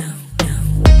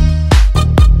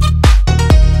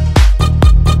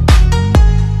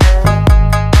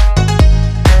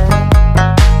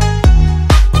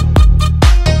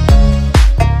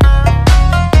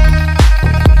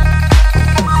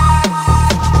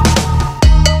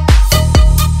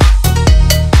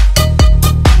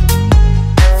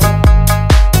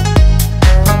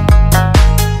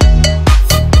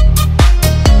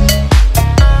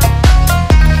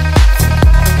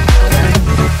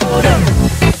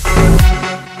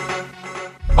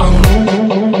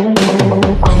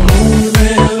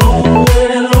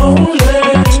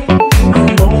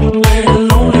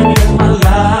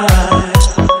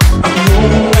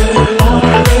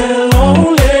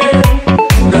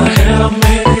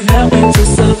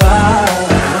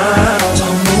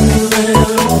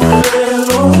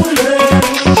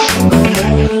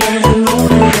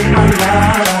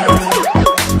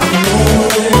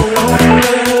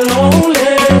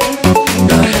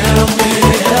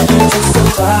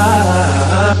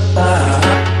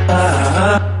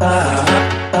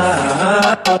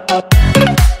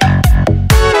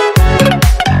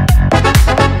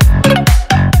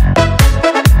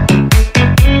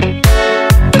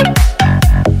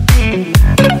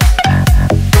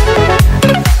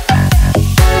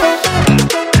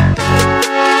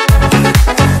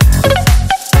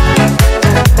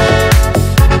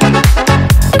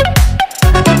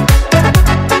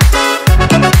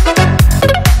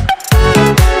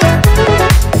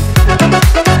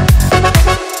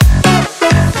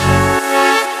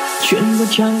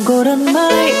 Chẳng cô đơn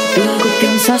mãi từng cuộc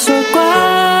tình xa xôi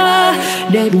quá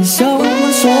để biển sâu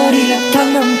muốn xóa đi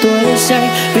tháng năm tuổi say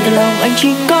vì thật lòng anh chỉ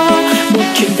có một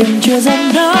chuyện tình chưa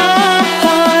dám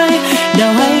nói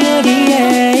nào hãy nhớ đi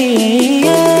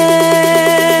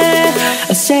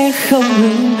sẽ không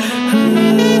ngừng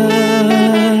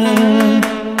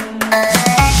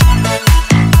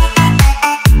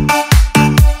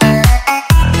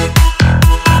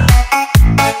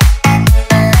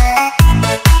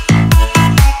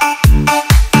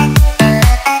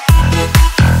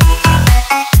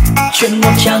chuyện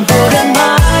một chàng cô đơn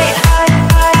mãi